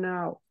discovered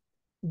now,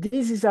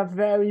 this is a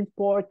very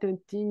important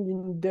thing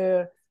in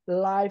the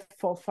life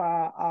of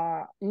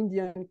a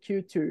Indian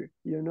culture,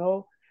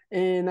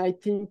 and I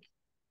think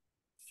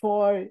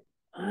for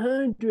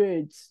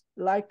hundreds,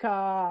 like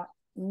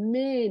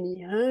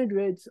many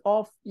hundreds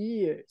of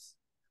years,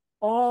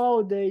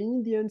 all the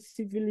Indian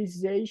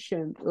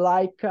civilization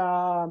like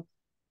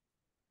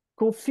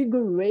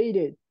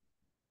configured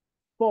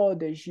for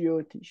the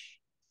Jyotish.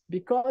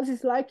 Because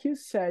it's like you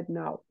said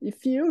now,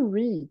 if you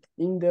read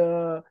in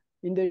the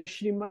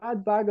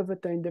Srimad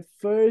Bhagavatam, in the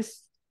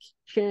first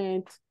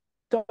chant,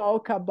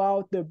 talk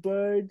about the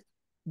birth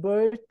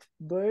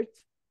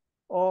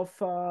of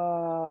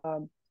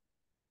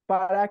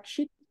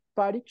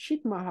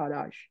Parikshit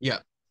Maharaj. yeah.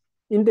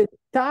 In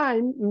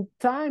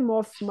time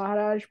of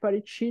Maharaj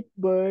Parikshit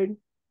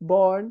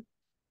born,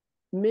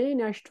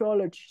 many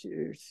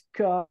astrologers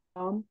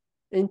come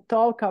and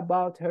talk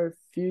about her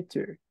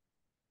future,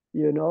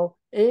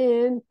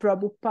 And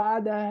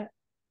Prabhupada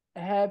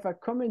have a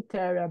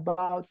commentary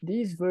about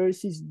these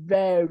verses,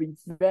 very,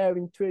 very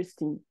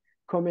interesting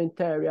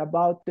commentary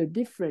about the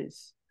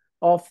difference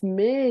of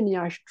many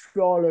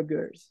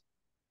astrologers,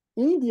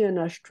 Indian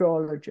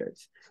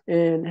astrologers,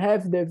 and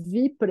have the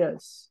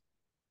Vipras.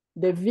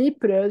 The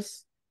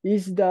Vipras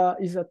is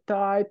a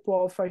type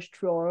of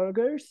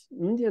astrologers,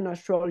 Indian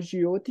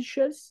astrology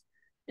Jyotishas,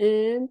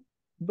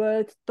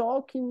 but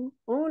talking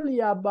only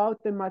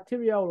about the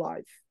material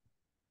life,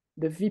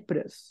 the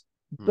Vipras.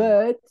 Mm,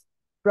 But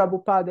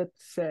Prabhupada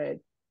said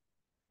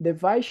the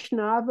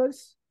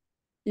Vaishnavas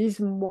is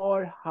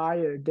more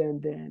higher than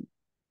them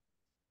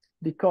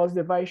because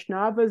the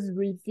Vaishnavas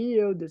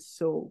reveal the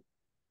soul,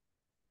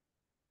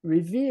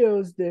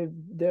 reveals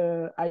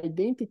the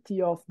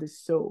identity of the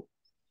soul.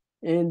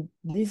 And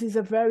this is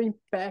a very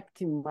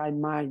impact in my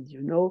mind,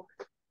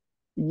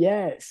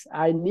 Yes,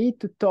 I need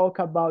to talk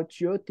about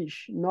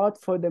Jyotish, not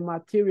for the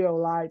material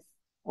life,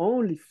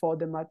 only for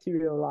the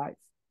material life.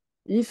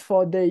 It's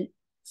for the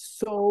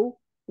soul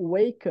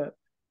wake up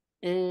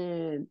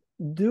and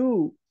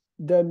do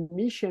the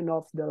mission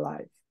of the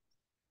life.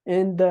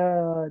 And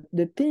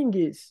the thing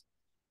is,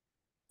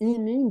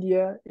 in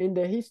India, in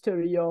the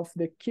history of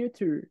the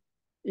culture,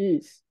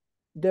 is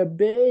the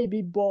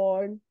baby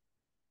born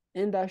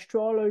and the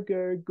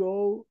astrologer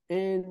go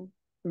and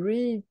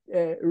write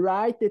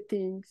the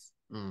things.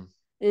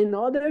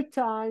 Another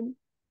time,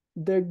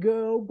 the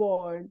girl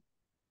born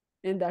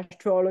and the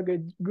astrologer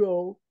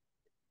go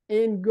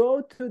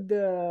to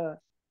the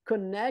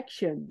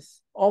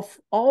connections of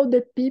all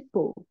the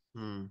people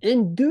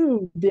and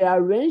do the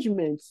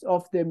arrangements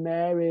of the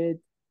marriage,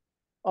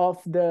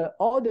 of the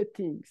all the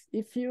things.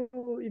 If you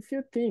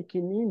think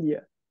in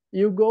India,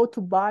 you go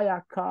to buy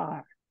a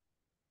car,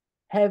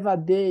 have a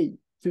day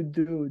to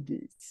do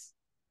this.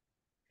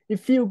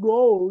 If you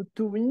go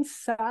to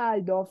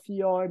inside of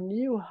your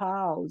new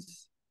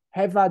house,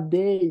 have a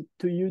day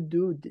to you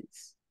do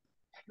this.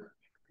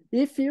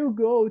 If you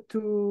go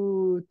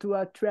to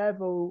a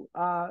travel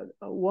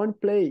one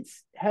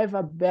place, have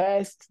a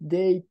best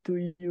day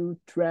to you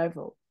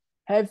travel.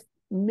 Have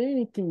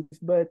many things,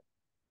 but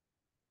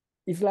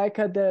it's like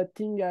the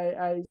thing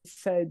I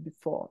said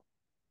before.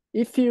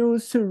 If you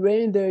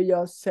surrender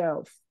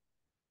yourself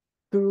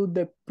through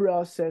the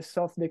process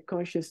of the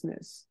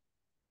consciousness,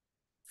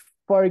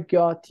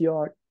 forgot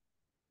your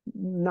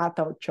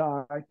natal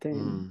chart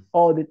and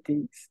all the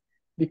things,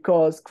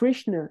 because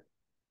Krishna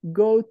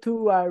go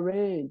to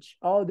arrange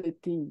all the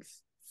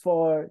things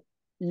for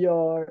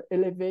your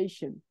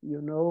elevation,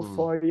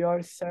 for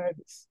your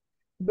service.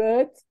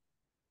 But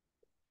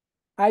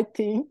I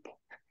think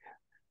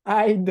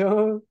I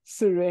don't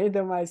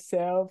surrender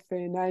myself,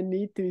 and I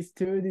need to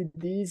study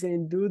this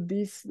and do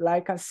this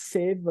like a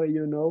saver,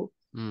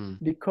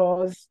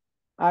 because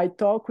I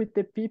talk with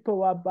the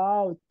people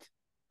about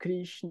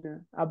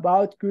Krishna,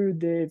 about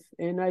Gurudev,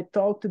 and I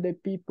talk to the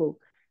people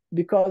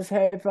because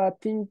I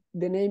think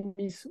the name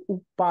is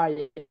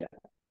Upaya.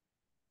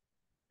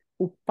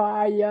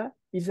 Upaya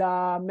is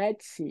a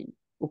medicine.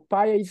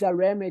 Upaya is a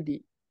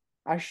remedy,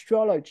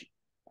 astrological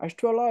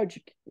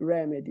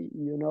remedy,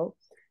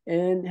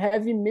 and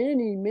having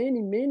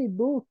many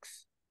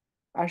books,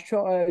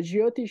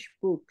 Jyotish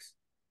books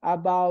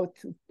about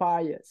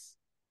upayas,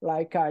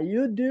 like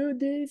you do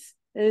this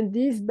and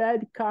this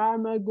bad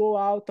karma go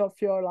out of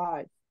your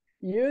life.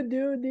 You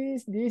do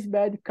this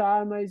bad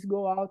karma is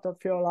go out of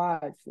your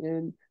life.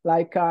 And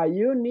like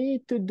you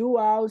need to do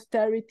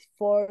austerity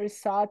for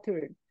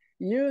Saturn.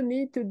 You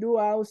need to do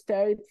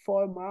austerity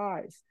for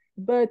Mars.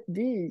 But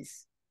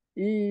this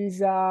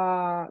is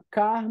a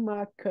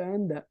karma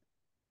kanda.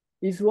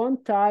 Is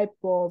one type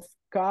of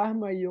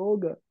karma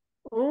yoga,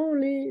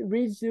 only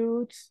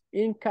results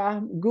in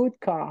good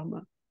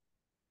karma.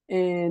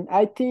 And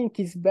I think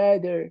it's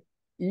better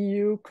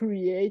you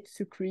create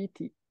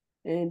Sukriti.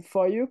 And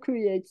for you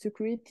create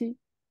Sukriti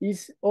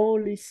is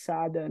only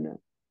sadhana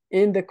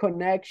and the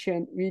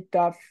connection with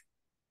a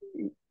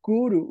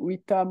guru,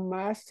 with a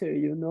master,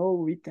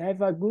 with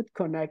have a good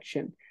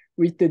connection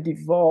with the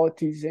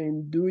devotees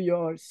and do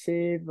your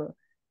seva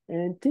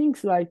and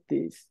things like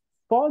this.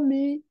 For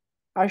me,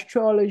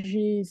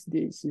 astrology is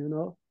this,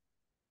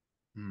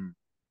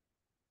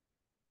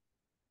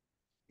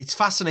 It's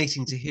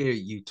fascinating to hear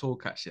you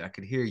talk, actually. I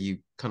could hear you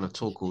kind of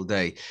talk all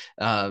day.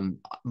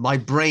 My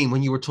brain,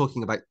 when you were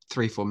talking about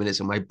 3-4 minutes,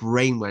 and my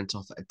brain went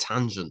off at a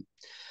tangent.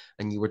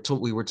 And you were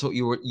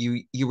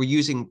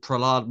using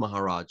Prahlad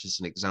Maharaj as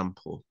an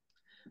example,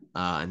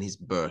 and his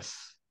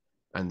birth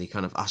and the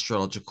kind of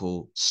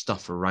astrological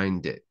stuff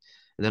around it.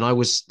 And then I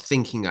was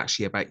thinking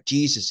actually about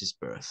Jesus's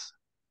birth,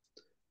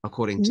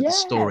 according to the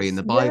story in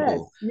the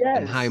Bible,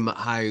 and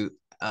how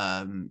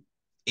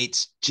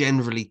it's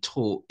generally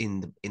taught in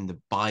the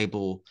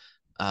Bible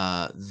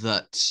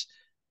that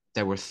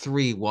there were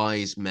 3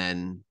 wise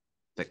men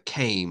that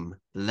came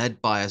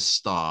led by a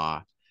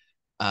star,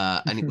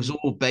 and it was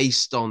all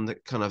based on the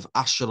kind of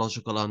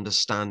astrological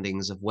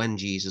understandings of when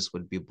Jesus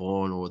would be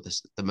born, or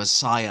the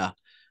Messiah,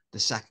 the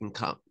second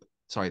come.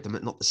 Sorry,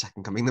 not the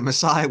second coming, the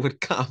Messiah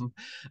would come.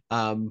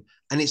 And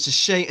it's a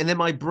shame. And then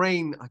my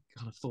brain, I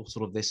kind of thought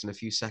all of this in a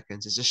few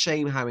seconds. It's a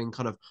shame how in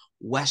kind of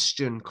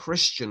Western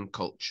Christian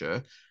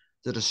culture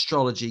that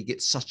astrology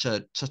gets such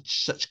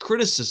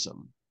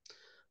criticism,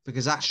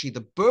 because actually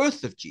the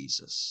birth of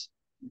Jesus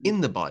in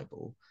the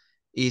Bible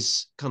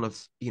is kind of,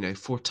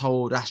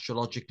 foretold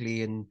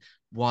astrologically, and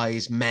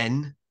wise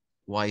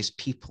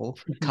people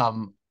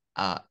come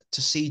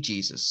to see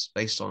Jesus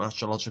based on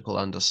astrological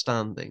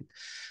understanding.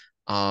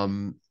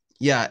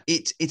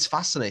 It's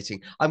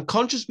fascinating. I'm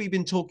conscious we've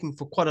been talking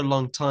for quite a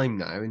long time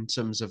now in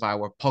terms of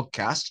our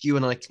podcast. You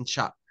and I can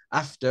chat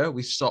after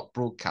we've stopped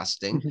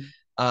broadcasting.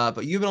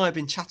 But you and I have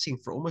been chatting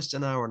for almost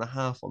an hour and a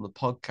half on the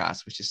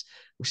podcast, which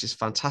is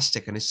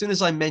fantastic. And as soon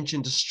as I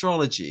mentioned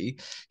astrology,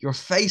 your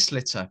face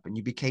lit up and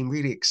you became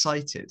really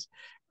excited.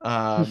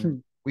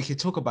 We could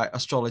talk about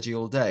astrology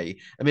all day.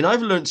 I mean,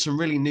 I've learned some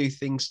really new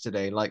things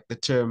today, like the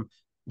term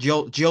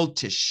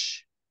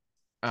Jyotisha.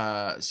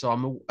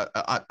 So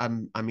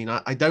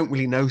I don't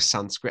really know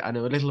Sanskrit. I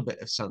know a little bit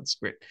of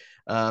Sanskrit,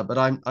 but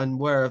I'm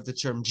aware of the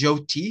term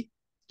Jyoti,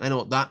 I know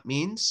what that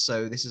means.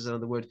 So this is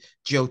another word,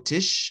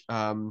 Jyotish.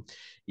 And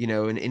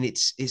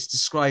it's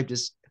described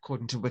as,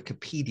 according to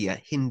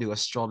Wikipedia, Hindu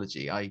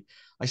astrology. I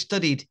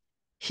studied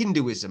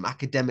Hinduism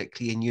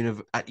academically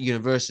at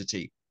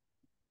university,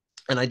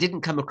 and I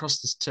didn't come across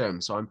this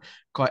term, so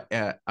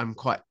I'm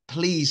quite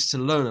pleased to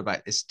learn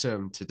about this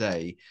term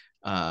today,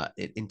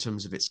 in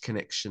terms of its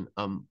connection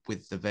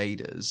with the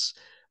Vedas.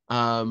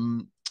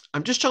 I'm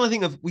just trying to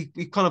think of,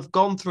 we've kind of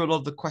gone through a lot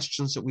of the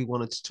questions that we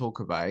wanted to talk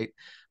about,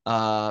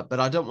 but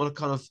I don't want to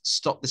kind of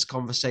stop this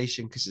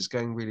conversation because it's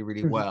going really,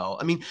 really well.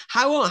 I mean,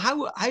 how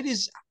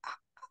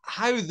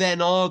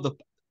then are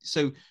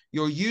so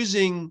you're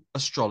using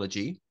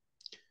astrology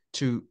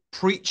to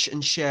preach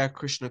and share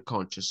Krishna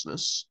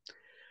consciousness.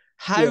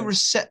 How Yes.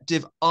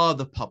 receptive are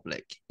the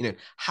public?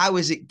 How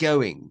is it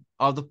going?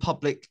 Are the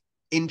public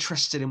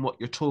interested in what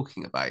you're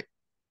talking about?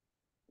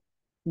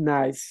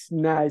 Nice,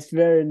 nice,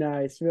 very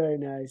nice, very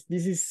nice.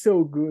 This is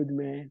so good,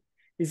 man.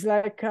 It's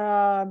like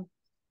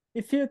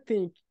if you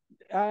think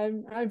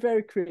I'm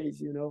very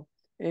crazy,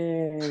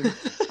 and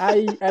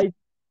I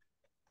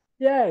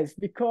yes,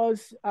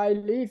 because I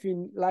live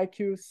in, like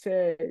you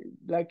said,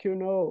 I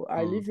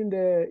Mm, live in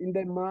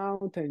the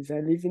mountains, I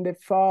live in the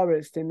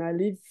forest, and I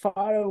live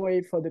far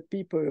away from the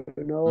people.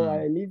 mm,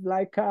 I live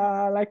like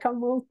a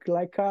monk,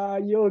 like a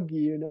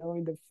yogi, in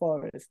the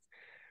forest.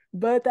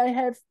 But I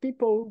have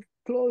people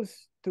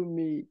close to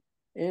me,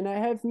 and I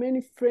have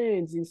many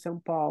friends in São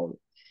Paulo.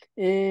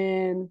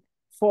 And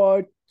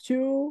for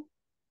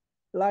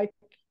like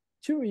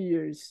 2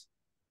 years,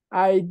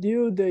 I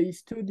do the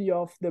study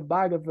of the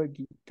Bhagavad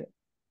Gita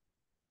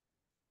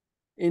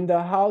in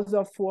the house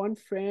of one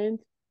friend.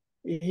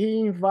 He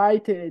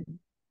invited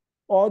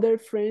other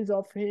friends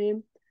of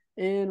him,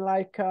 and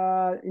like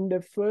in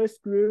the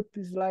first group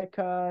is like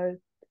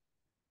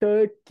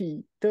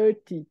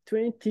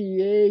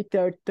 28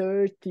 or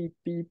 30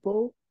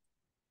 people,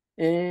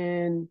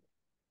 and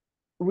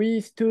we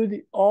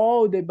study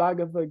all the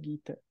Bhagavad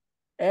Gita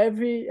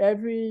every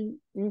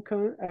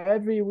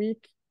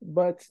week,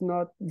 but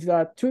not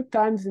 2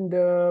 times in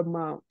the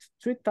month,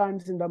 3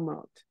 times in the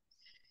month.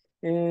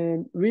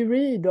 And we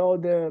read all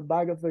the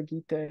Bhagavad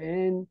Gita.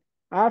 And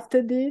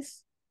after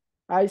this,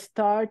 I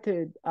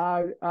started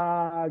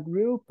a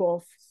group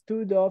of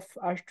study of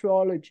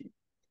astrology.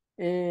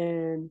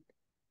 And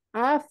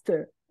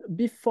after,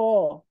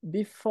 before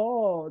the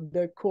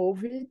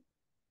COVID,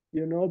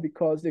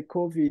 because the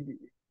COVID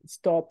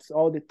stops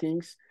all the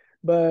things,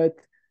 but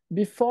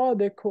before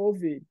the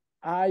COVID,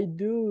 I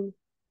do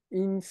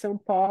in São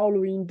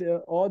Paulo, in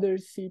the other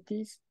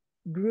cities,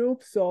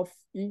 groups of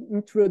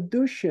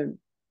introduction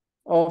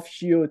of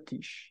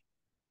Jyotish.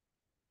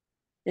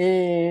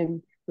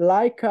 And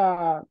like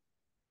I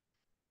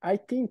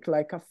think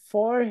like a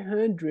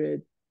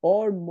 400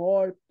 or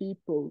more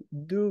people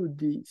do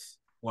this,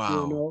 you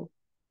wow. know.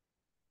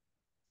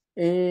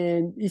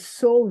 And it's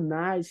so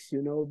nice,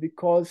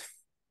 because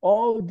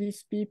all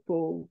these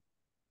people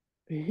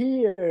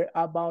hear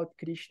about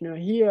Krishna,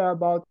 hear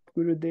about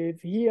Gurudev,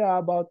 hear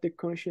about the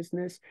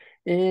consciousness,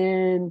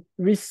 and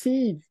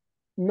receive,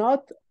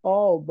 not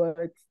all,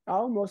 but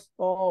almost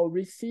all,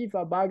 receive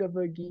a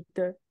Bhagavad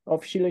Gita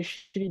of Srila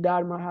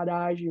Sridhar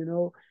Maharaj.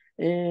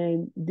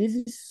 And this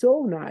is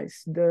so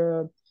nice.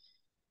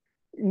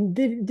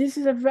 This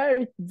is a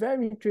very,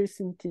 very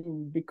interesting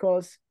thing,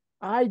 because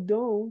I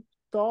don't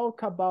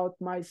talk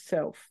about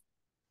myself.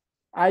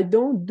 I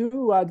don't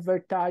do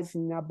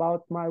advertising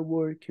about my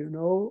work.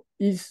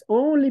 It's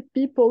only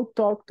people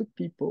talk to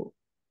people.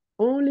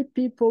 Only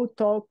people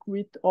talk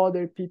with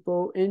other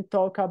people and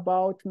talk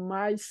about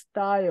my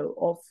style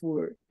of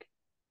work.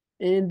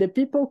 And the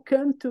people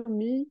come to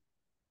me,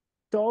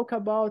 talk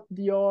about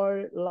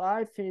your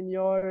life and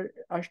your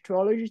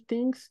astrology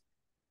things,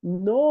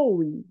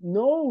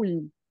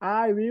 knowing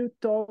I will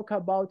talk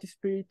about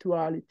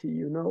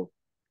spirituality.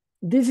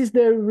 This is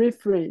the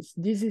reference,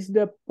 this is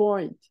the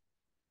point.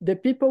 The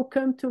people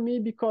come to me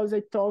because I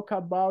talk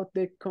about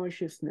the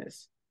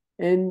consciousness,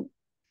 and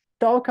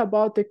talk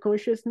about the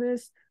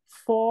consciousness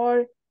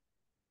for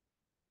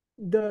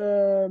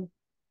the,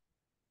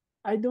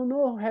 I don't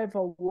know, have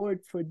a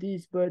word for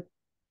this, but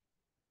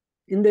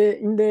in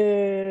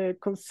the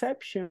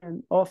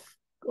conception of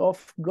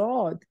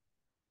God,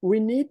 we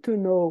need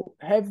to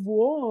have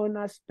one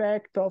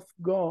aspect of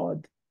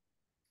God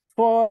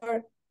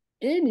for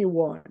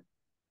anyone.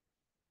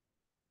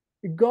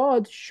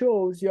 God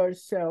shows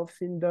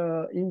yourself in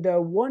the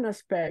one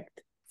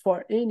aspect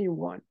for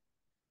anyone.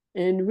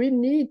 And we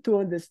need to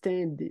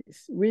understand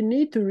this. We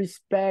need to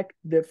respect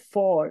the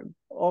form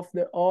of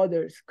the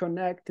others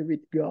connected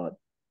with God.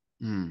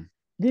 Mm,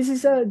 This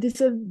is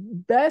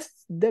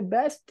the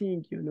best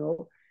thing.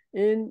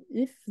 And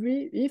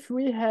if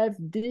we have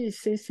this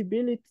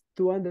sensibility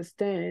to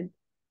understand,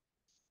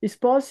 it's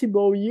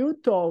possible you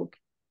talk.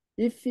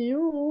 If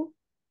you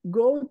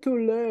go to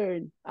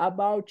learn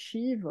about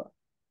Shiva,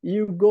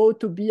 you go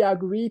to be a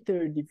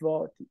greater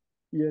devotee.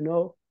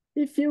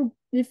 If you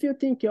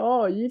think,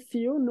 oh, if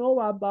you know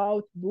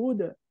about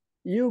Buddha,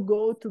 you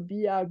go to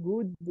be a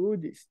good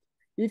Buddhist.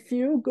 if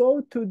you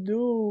go to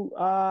do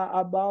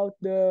about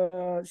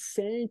the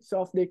saints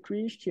of the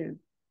Christian,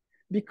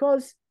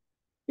 because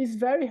it's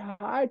very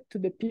hard to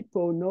the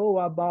people know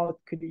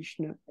about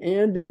Krishna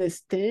and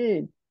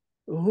understand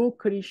who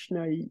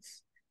Krishna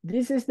is.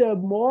 This is the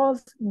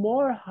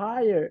more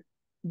higher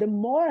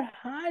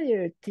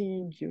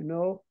thing, you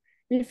know.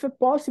 If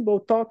possible,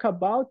 talk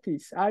about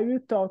this. I will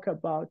talk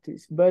about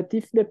this. But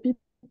if the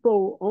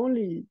people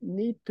only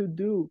need to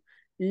do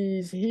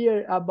is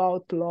hear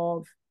about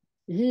love,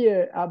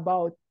 hear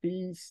about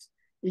peace,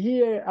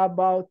 hear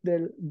about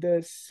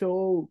the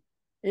soul,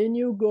 and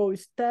you go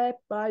step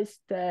by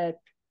step,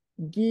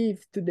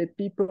 give to the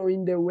people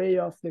in the way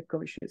of the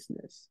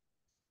consciousness.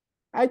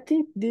 I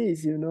think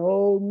this, you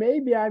know,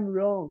 maybe I'm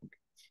wrong,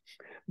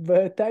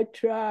 but I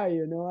try,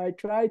 you know, I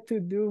try to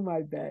do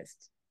my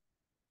best.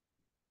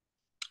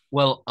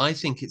 Well, I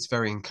think it's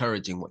very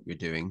encouraging what you're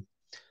doing,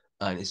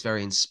 and it's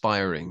very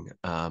inspiring.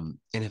 And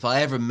if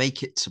I ever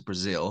make it to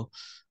Brazil,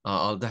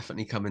 I'll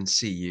definitely come and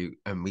see you,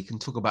 and we can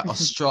talk about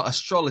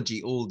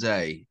astrology all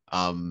day.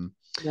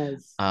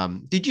 Nice.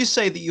 Did you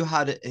say that you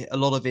had a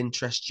lot of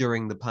interest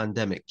during the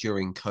pandemic,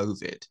 during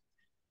COVID,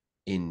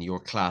 in your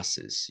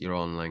classes, your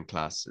online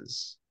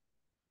classes?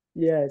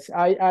 Yes,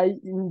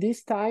 in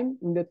this time,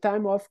 in the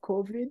time of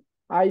COVID,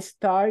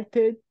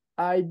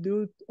 I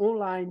do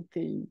online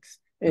things.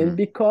 And Mm.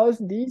 because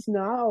this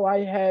now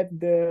I have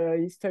the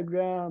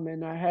Instagram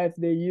and I have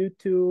the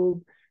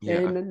YouTube,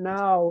 Yeah, and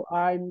now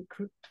I'm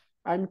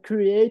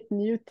create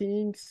new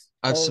things.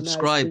 I've Oh, nice,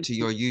 subscribed thank to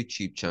you. your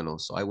YouTube channel,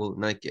 so I will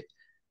now get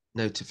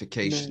Nice.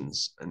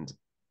 notifications and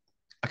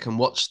I can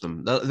watch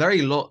them. They're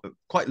very long,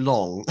 quite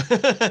long,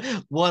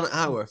 1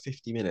 hour,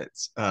 50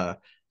 minutes.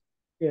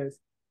 Yes.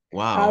 I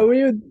Wow.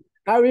 will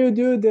I will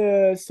do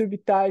the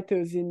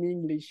subtitles in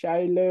English.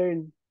 I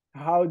learn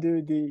how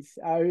do this.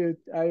 I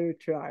will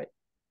try.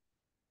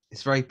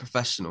 It's very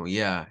professional.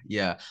 Yeah,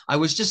 yeah. I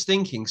was just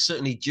thinking,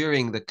 certainly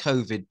during the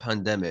COVID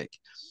pandemic,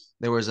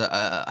 there was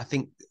I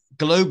think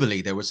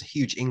globally, there was a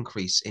huge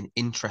increase in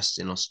interest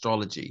in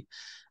astrology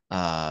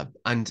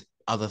and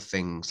other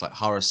things like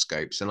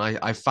horoscopes. And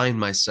I find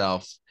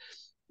myself,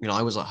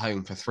 I was at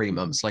home for 3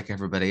 months like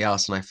everybody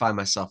else, and I find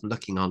myself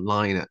looking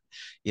online at,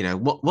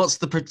 what's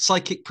the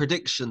psychic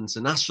predictions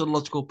and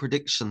astrological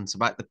predictions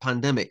about the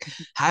pandemic?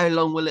 How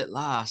long will it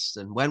last?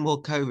 And when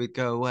will COVID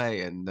go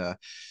away? And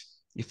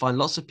you find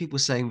lots of people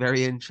saying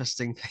very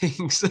interesting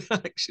things,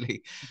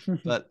 actually.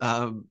 But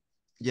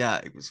yeah,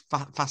 it was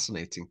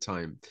fascinating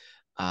time.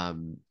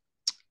 Um,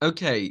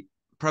 okay,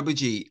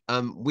 Prabhuji,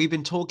 we've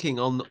been talking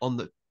on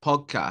the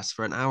podcast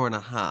for an hour and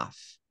a half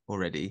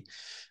already.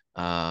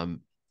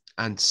 Um,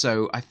 and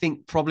so I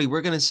think probably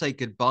we're going to say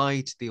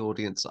goodbye to the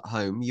audience at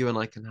home. You and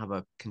I can have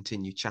a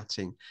continue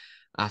chatting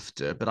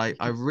after. But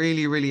I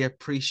really, really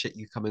appreciate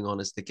you coming on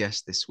as the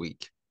guest this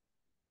week.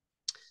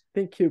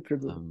 Thank you,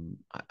 Prabhu.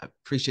 I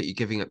appreciate you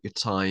giving up your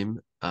time.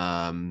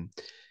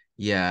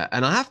 Yeah,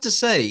 and I have to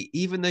say,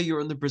 even though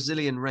you're in the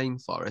Brazilian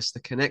rainforest,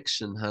 the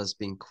connection has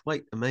been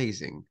quite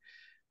amazing.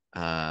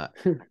 Uh,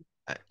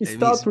 I mean,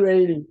 Stop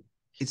raining.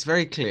 it's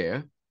very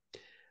clear.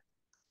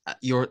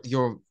 Your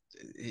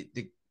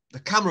the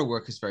camera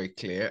work is very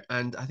clear,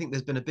 and I think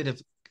there's been a bit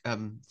of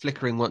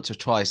flickering once or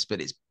twice,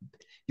 but it's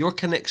your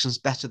connection's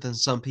better than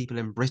some people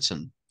in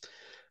Britain.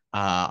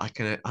 I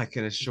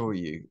can assure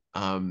you.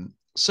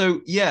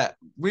 So yeah,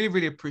 really,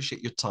 really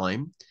appreciate your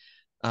time.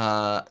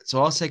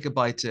 So I'll say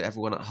goodbye to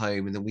everyone at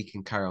home, and then we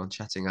can carry on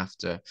chatting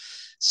after.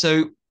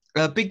 So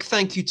a big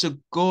thank you to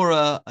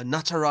Gaura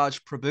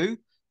Nataraj Prabhu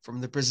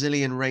from the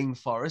Brazilian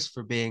rainforest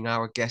for being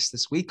our guest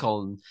this week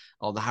on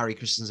the Hare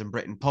Krishnas in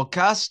Britain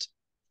podcast,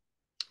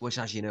 which,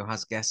 as you know,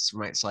 has guests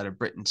from outside of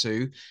Britain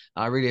too.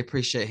 I really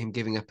appreciate him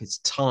giving up his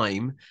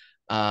time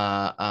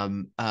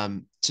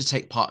to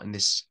take part in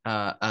this.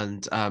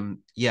 And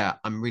yeah,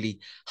 I'm really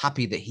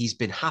happy that he's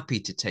been happy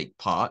to take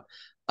part.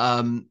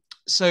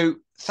 So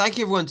thank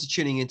you everyone for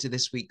tuning into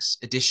this week's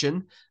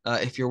edition.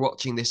 If you're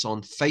watching this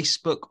on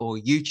Facebook or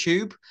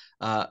YouTube,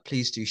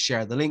 please do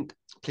share the link.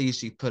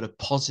 Please do put a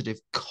positive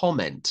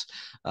comment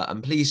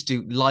and please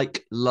do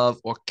like, love,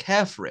 or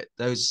care for it.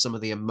 Those are some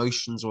of the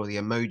emotions or the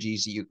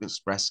emojis that you can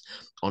express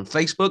on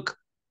Facebook.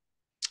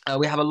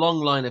 We have a long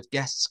line of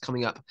guests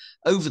coming up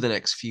over the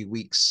next few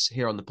weeks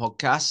here on the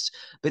podcast.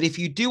 But if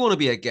you do want to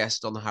be a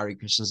guest on the Hare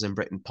Krishnas in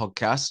Britain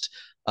podcast,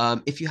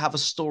 if you have a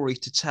story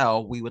to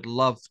tell, we would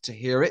love to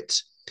hear it.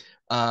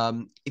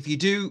 If you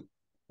do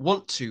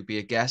want to be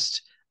a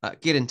guest,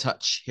 get in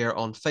touch here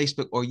on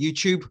Facebook or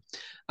YouTube,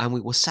 and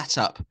we will set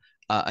up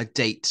a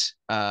date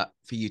for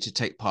you to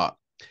take part.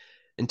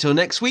 Until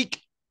next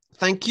week,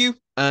 thank you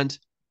and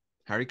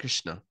Hare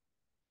Krishna.